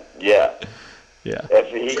 then yeah. Yeah.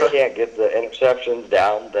 If he can't get the interceptions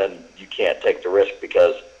down, then you can't take the risk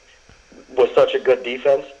because with such a good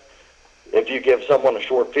defense, if you give someone a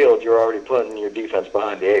short field, you're already putting your defense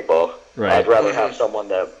behind the 8 ball. Right. I'd rather have someone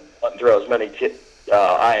that throws many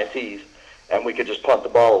INTs, and we could just punt the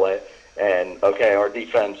ball away, and our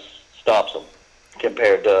defense stops them,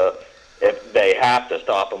 compared to if they have to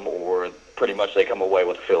stop them or pretty much they come away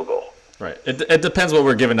with a field goal. Right. It depends what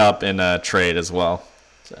we're giving up in a trade as well.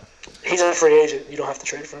 So. He's a free agent. You don't have to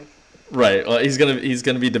trade for him. Right. Well, he's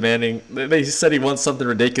gonna be demanding. He said he wants something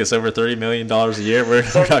ridiculous, over $30 million a year. We're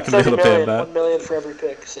not gonna be able to pay him back. $1 million for every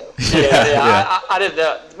pick. So. Yeah. I did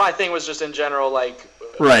that. My thing was just in general,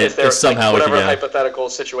 right. If there somehow whatever hypothetical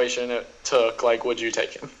situation it took, would you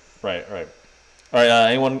take him? Right. All right.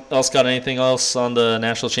 Anyone else got anything else on the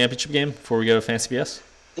national championship game before we go to Fantasy BS?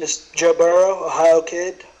 Just Joe Burrow, Ohio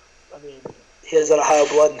kid. He has that Ohio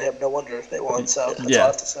blood in him. No wonder they won. So that's all I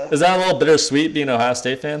have to say. Is that a little bittersweet being an Ohio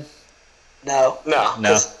State fan? No.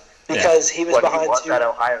 Because he was behind at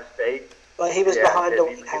Ohio State. But he was behind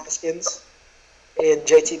Dwayne Haskins. and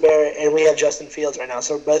JT Barrett, and we have Justin Fields right now.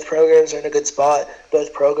 So both programs are in a good spot.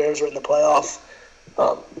 Both programs are in the playoff.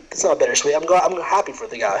 It's not bittersweet. I'm happy for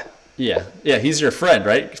the guy. Yeah, he's your friend,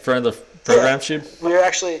 right? Friend of the program, Shub? We're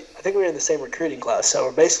actually, I think we were in the same recruiting class, so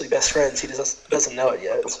we're basically best friends. He just doesn't know it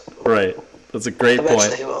yet. Right. That's a great Eventually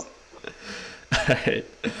point. He will. All right.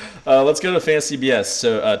 Let's go to Fantasy BS.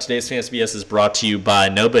 So today's Fantasy BS is brought to you by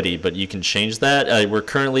nobody, but you can change that. We're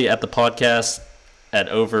currently at the podcast at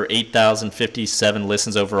over 8,057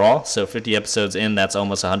 listens overall. So 50 episodes in, that's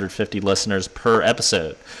almost 150 listeners per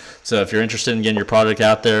episode. So if you're interested in getting your product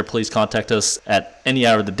out there, please contact us at any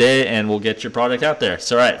hour of the day, and we'll get your product out there.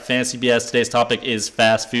 So, all right, Fantasy BS, today's topic is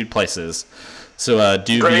fast food places. So,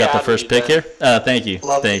 Doob, you got the first pick here? Thank you.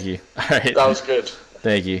 Thank you. All right. That was good.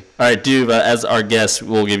 Thank you. All right, Doob, as our guest,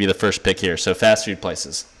 we'll give you the first pick here. So, fast food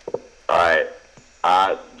places. All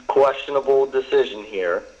right. Questionable decision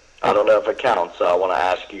here. I don't know if it counts, so I want to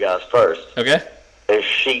ask you guys first. Okay. Is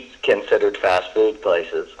Sheetz considered fast food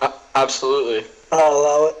places? Absolutely. I'll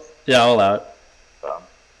allow it. Yeah, I'll allow it.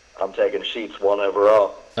 I'm taking Sheetz 1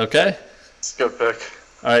 overall. Okay. It's a good pick.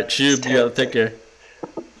 All right, Shub, you got the pick here.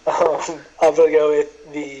 I'm going to go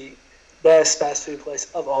with the best fast food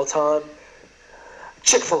place of all time,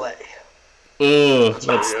 Chick-Fil-A. Ooh,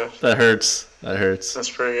 that hurts. That hurts.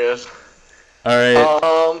 That's pretty good. All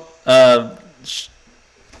right.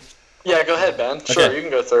 Yeah, go ahead, Ben. Sure, Okay. you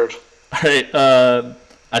can go third. All right.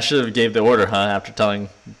 I should have gave the order, huh? After telling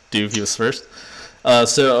Doob he was first.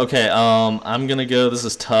 Okay. I'm gonna go. This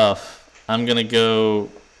is tough. I'm gonna go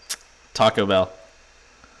Taco Bell.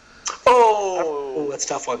 Oh, that's a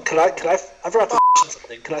tough one. I forgot to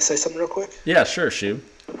something. Can I say something real quick? Yeah, sure, Shub.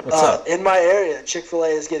 What's up? In my area, Chick-fil-A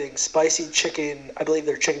is getting spicy chicken. I believe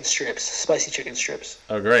they're chicken strips. Spicy chicken strips.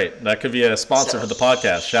 Oh, great. That could be a sponsor for the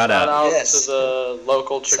podcast. Shout out. Shout out Yes. to the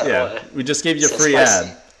local Chick-fil-A. Yeah, we just gave you a So free spicy.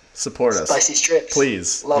 ad. Support us. Spicy strips.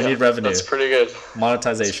 Please. Love We need it. revenue. That's pretty good.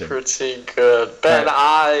 Monetization. Pretty good. Ben,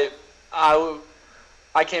 Right.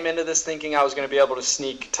 I came into this thinking I was going to be able to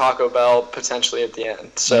sneak Taco Bell potentially at the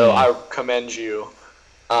end. So I commend you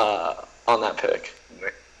on that pick.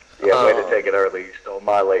 Yeah, way to take it early. You stole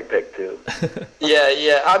my late pick, too.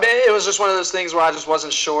 Yeah. I mean, it was just one of those things where I just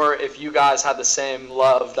wasn't sure if you guys had the same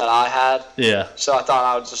love that I had. Yeah. So I thought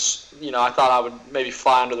I would just, I thought I would maybe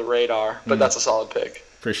fly under the radar. But that's a solid pick.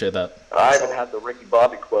 Appreciate that. I even had the Ricky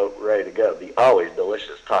Bobby quote ready to go. The always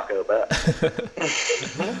delicious Taco Bell.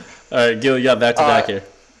 All right, Gil, you got back-to-back here.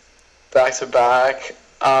 Back-to-back.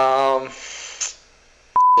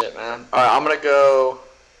 Shit, man. All right,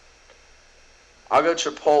 I'll go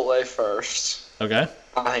Chipotle first. Okay.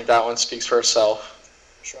 I think that one speaks for itself.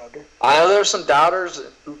 Schroeder. I know there's some doubters,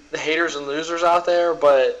 haters, and losers out there,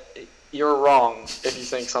 but you're wrong if you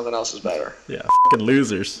think something else is better. Yeah, fucking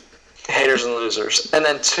losers. Haters and losers. And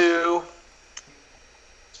then 2,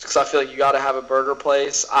 because I feel like you got to have a burger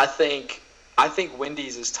place. I think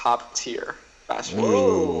Wendy's is top tier fast food.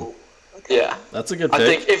 Ooh. Okay. Yeah. That's a good I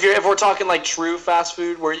pick. think if we're talking like true fast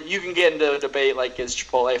food, where you can get into a debate like is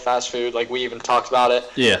Chipotle fast food, like we even talked about it.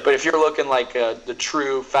 Yeah. But if you're looking like the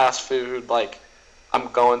true fast food, like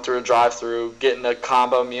I'm going through a drive-through, getting a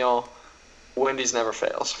combo meal, Wendy's never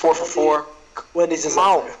fails. 4 for 4. Wendy's is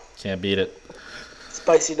Come up there. Can't beat it.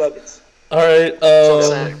 Spicy nuggets. All right.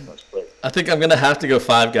 I'm I think I'm gonna have to go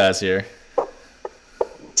Five Guys here.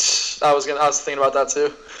 I was thinking about that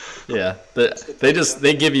too. Yeah,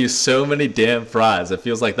 they give you so many damn fries. It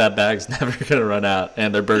feels like that bag's never gonna run out,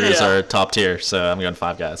 and their burgers are top tier. So I'm going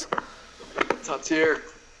Five Guys. Top tier.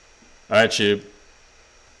 All right, Shub.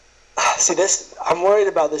 See this? I'm worried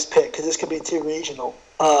about this pick because this could be too regional.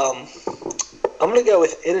 I'm gonna go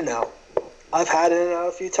with In-N-Out. I've had In-N-Out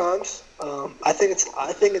a few times. I think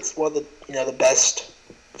it's one of the best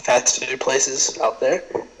fast food places out there.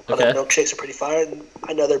 Okay. Their milkshakes are pretty fire, and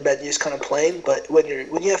I know their menu's kind of plain, but when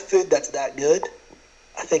you have food that's that good,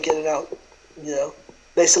 I think In-N-Out,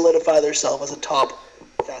 they solidify themselves as a top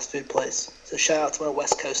fast food place. So shout out to my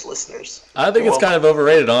West Coast listeners. I think it's kind of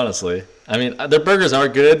overrated, honestly. I mean, their burgers are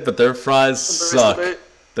good, but their fries suck.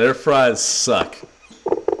 Their fries suck.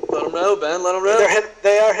 Let them know, Ben. Let them know.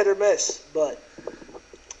 They are hit or miss, but.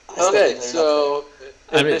 Okay, so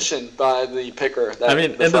admission by the picker that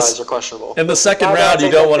the fries are questionable. In the second round,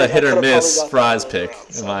 you don't want a hit or miss fries pick,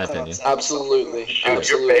 in my opinion. Absolutely.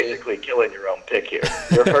 You're basically killing your own pick here.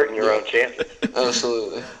 You're hurting your own chances.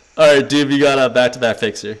 Absolutely. All right, dude, you got a back-to-back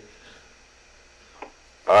picks here.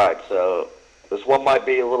 All right, so this one might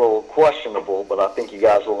be a little questionable, but I think you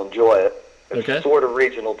guys will enjoy it. It's sort of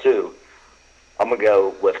regional, too. I'm going to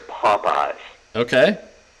go with Popeyes. Okay.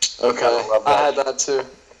 I had that, too.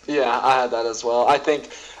 Yeah, I had that as well. I think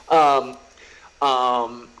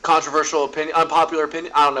Controversial opinion, unpopular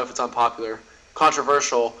opinion. I don't know if it's unpopular.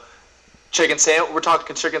 Controversial. We're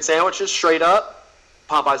talking chicken sandwiches straight up.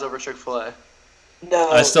 Popeyes over Chick-Fil-A.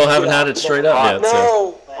 No. I still haven't had it straight up yet.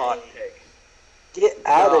 No. Hot take. Get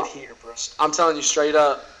out of here, bro. I'm telling you straight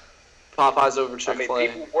up. Popeyes over Chick-Fil-A.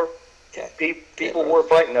 I mean, people were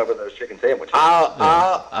fighting over those chicken sandwiches.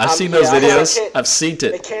 I've seen those videos. I've seen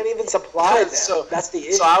They it. can't even supply that. So that's the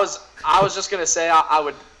issue. So I was just gonna say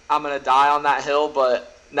I'm gonna die on that hill,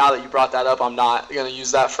 but now that you brought that up, I'm not gonna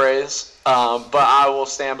use that phrase. But I will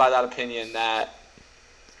stand by that opinion that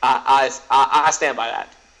I stand by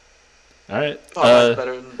that. All right. Popeyes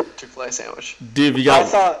better than Chick-fil-A sandwich. Dude, you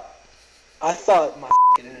got. I thought my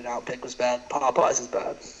In-N-Out pick was bad. Popeyes is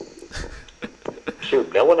bad.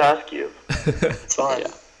 Shoot, no one asked you. It's fine.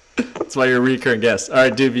 Yeah. That's why you're a recurring guest. All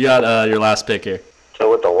right, dude, you got your last pick here. So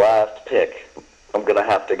with the last pick, I'm going to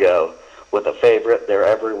have to go with a favorite. They're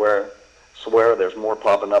everywhere. Swear there's more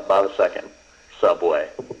popping up by the second. Subway.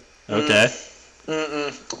 Okay.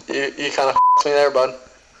 You kind of me there, bud.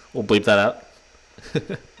 We'll bleep that out.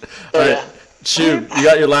 All right. Shoot, you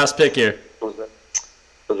got your last pick here.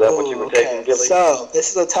 Was that what you were taking, Gilly? So,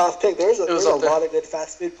 this is a tough pick. There's a lot of good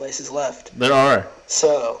fast food places left. There are.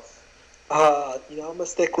 So, I'm going to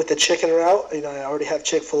stick with the chicken route. I already have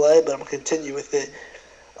Chick-fil-A, but I'm going to continue with it.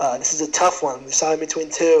 This is a tough one. I'm deciding between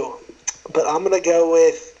two. But I'm going to go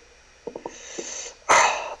with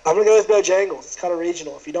Bojangles. It's kind of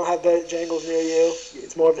regional. If you don't have Bojangles near you,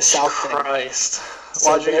 it's more of a South thing. Christ.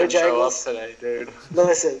 So Why'd you even show up today, dude?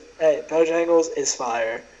 Listen, hey, Bojangles is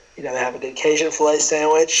fire. They have a good Cajun filet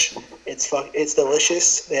sandwich. It's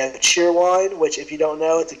delicious. They have cheer wine, which if you don't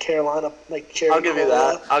know, it's a Carolina cherry. I'll give you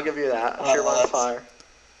that. Cheer wine fire.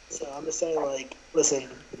 So I'm just saying, listen,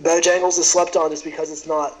 Bojangles is slept on just because it's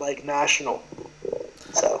not national.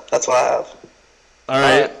 So that's what I have. All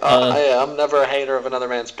right. I'm never a hater of another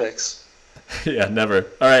man's picks. Yeah, never.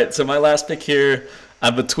 All right, so my last pick here,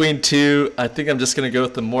 I'm between two. I think I'm just going to go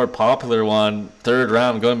with the more popular one. Third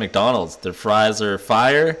round, I'm going McDonald's. Their fries are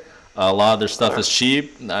fire. A lot of their stuff is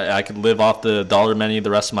cheap. I could live off the dollar menu the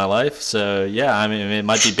rest of my life. So, yeah, I mean, it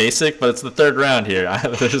might be basic, but it's the third round here.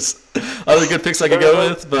 There's other good picks I could go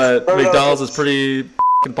with, but McDonald's is pretty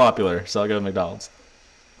popular, so I'll go with McDonald's.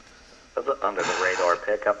 That's an under-the-radar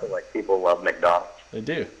pick. I feel like people love McDonald's. They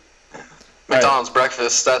do. McDonald's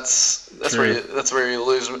breakfast. That's where you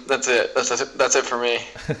lose. That's it. That's it for me.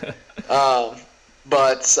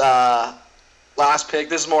 But last pick.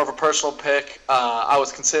 This is more of a personal pick. It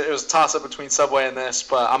was a toss up between Subway and this,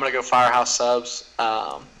 but I'm gonna go Firehouse Subs.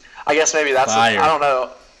 I guess maybe that's. I don't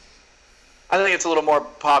know. I think it's a little more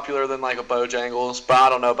popular than a Bojangles, but I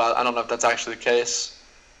don't know if that's actually the case.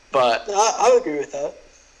 But I would agree with that.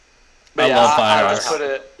 But I love Firehouse. I just put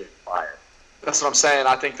it. That's what I'm saying.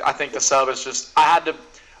 I think the sub is just. I had to.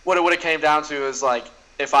 What it came down to is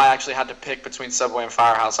if I actually had to pick between Subway and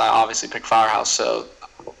Firehouse, I obviously pick Firehouse. So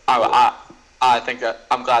I think that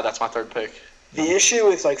I'm glad that's my third pick. The issue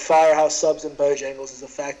with Firehouse Subs and Bojangles is the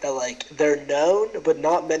fact that they're known, but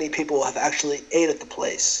not many people have actually ate at the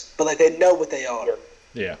place. But they know what they are.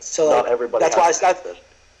 Yeah. So not everybody. That's why.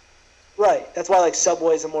 Right. That's why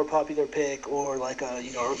Subway is a more popular pick, or a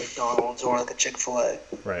McDonald's, or a Chick-fil-A.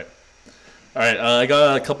 Right. All right, I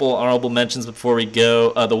got a couple honorable mentions before we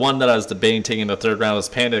go. The one that I was debating taking in the third round was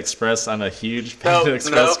Panda Express. I'm a huge Panda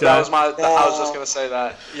Express guy. I was just gonna say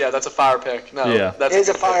that. Yeah, that's a fire pick. No, yeah, it is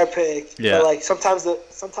a fire pick. Yeah. But sometimes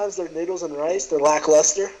their noodles and rice, they're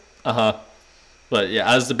lackluster. But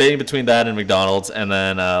yeah, I was debating between that and McDonald's, and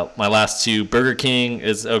then my last two, Burger King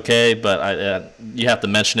is okay, but you have to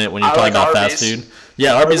mention it when you're talking about fast food.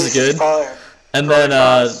 Yeah, Arby's is good. Fire. And then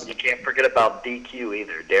you can't forget about DQ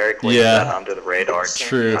either. Derrick was that under the radar.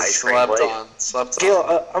 True. Slept on.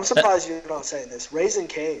 Gil, I'm surprised you're not saying this. Raising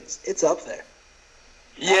Cane's, it's up there.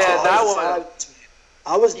 Yeah, that one.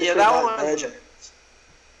 I was that one.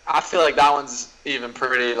 I feel like that one's even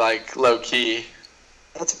pretty low key.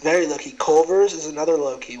 That's very low key. Culver's is another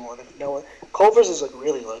low key one. Culver's is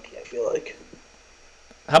really low key. I feel like.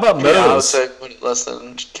 How about Moe's? Yeah, I would say less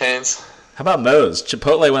than Cane's. How about Moe's?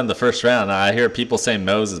 Chipotle went the first round. I hear people saying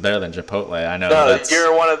Moe's is better than Chipotle. I know. No,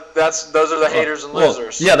 you're one of those are the haters and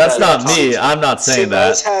losers. Yeah, that's not me. I'm not saying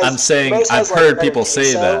that. I'm saying I've heard people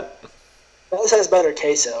say that. Moe's has better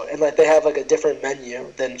queso, and they have a different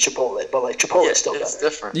menu than Chipotle, but Chipotle is still better. It's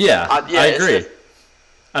different. Yeah, I agree.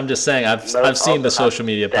 I'm just saying I've seen the social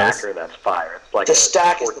media posts. That's fire. It's like the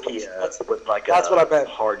stack is tortilla with that's what I meant.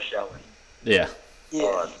 Hard shelling. Yeah.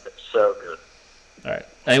 Yeah. It's so good. All right.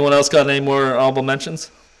 Anyone else got any more honorable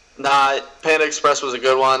mentions? Nah, Panda Express was a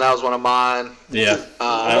good one. That was one of mine. Yeah.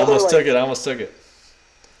 I almost took it.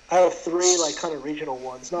 I have 3 like kind of regional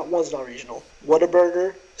ones. One's not regional.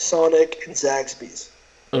 Whataburger, Sonic, and Zaxby's.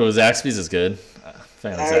 Oh, Zaxby's is good.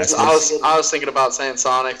 Fan of Zaxby's. I was thinking about saying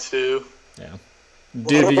Sonic too. Yeah.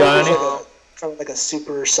 Dude, you got any? Kind of like a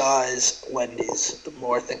super size Wendy's. The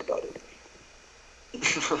more I think about it.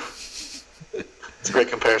 It's a great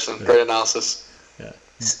comparison. Great analysis. Yeah.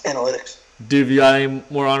 It's analytics. Dude, you got any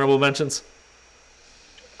more honorable mentions?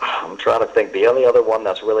 I'm trying to think. The only other one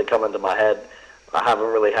that's really coming to my head, I haven't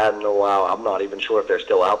really had in a while. I'm not even sure if they're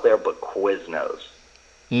still out there, but Quiznos.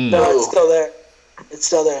 No, it's still there. It's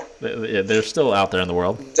still there. Yeah, they're still out there in the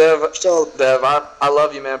world. Dev, I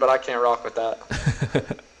love you, man, but I can't rock with that.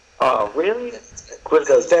 Oh, really?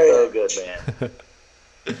 Quiznos is so good, man.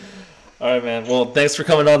 All right, man. Well, thanks for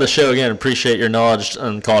coming on the show again. Appreciate your knowledge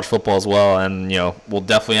on college football as well, and we'll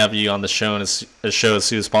definitely have you on the show as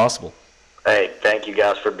soon as possible. Hey, thank you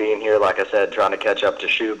guys for being here. Like I said, trying to catch up to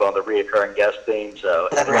Shub on the reoccurring guest theme. So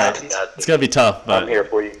it's gonna be tough, but I'm here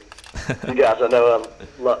for you. You guys, I know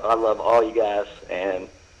I love all you guys, and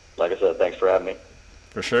like I said, thanks for having me.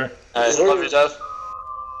 For sure. All right, love you, Jeff.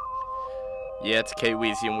 Yeah, it's K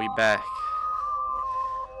Weezy, and we back.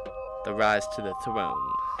 The rise to the throne.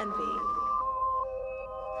 Envy.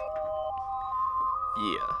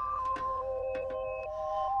 Yeah.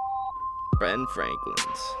 Ben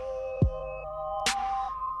Franklin's.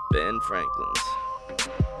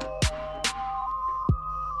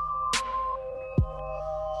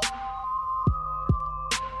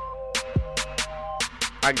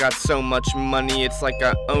 I got so much money, it's like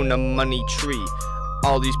I own a money tree.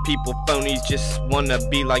 All these people phonies just wanna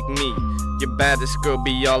be like me. Your baddest girl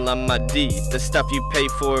be all on my D. The stuff you pay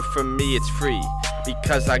for me, it's free.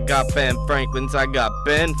 Because I got Ben Franklin's, I got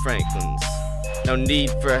Ben Franklin's. No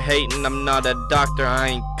need for hating, I'm not a doctor, I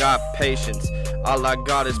ain't got patience. All I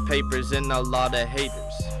got is papers and a lot of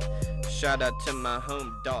haters. Shout out to my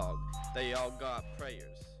home dog, they all got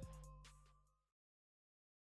prayers.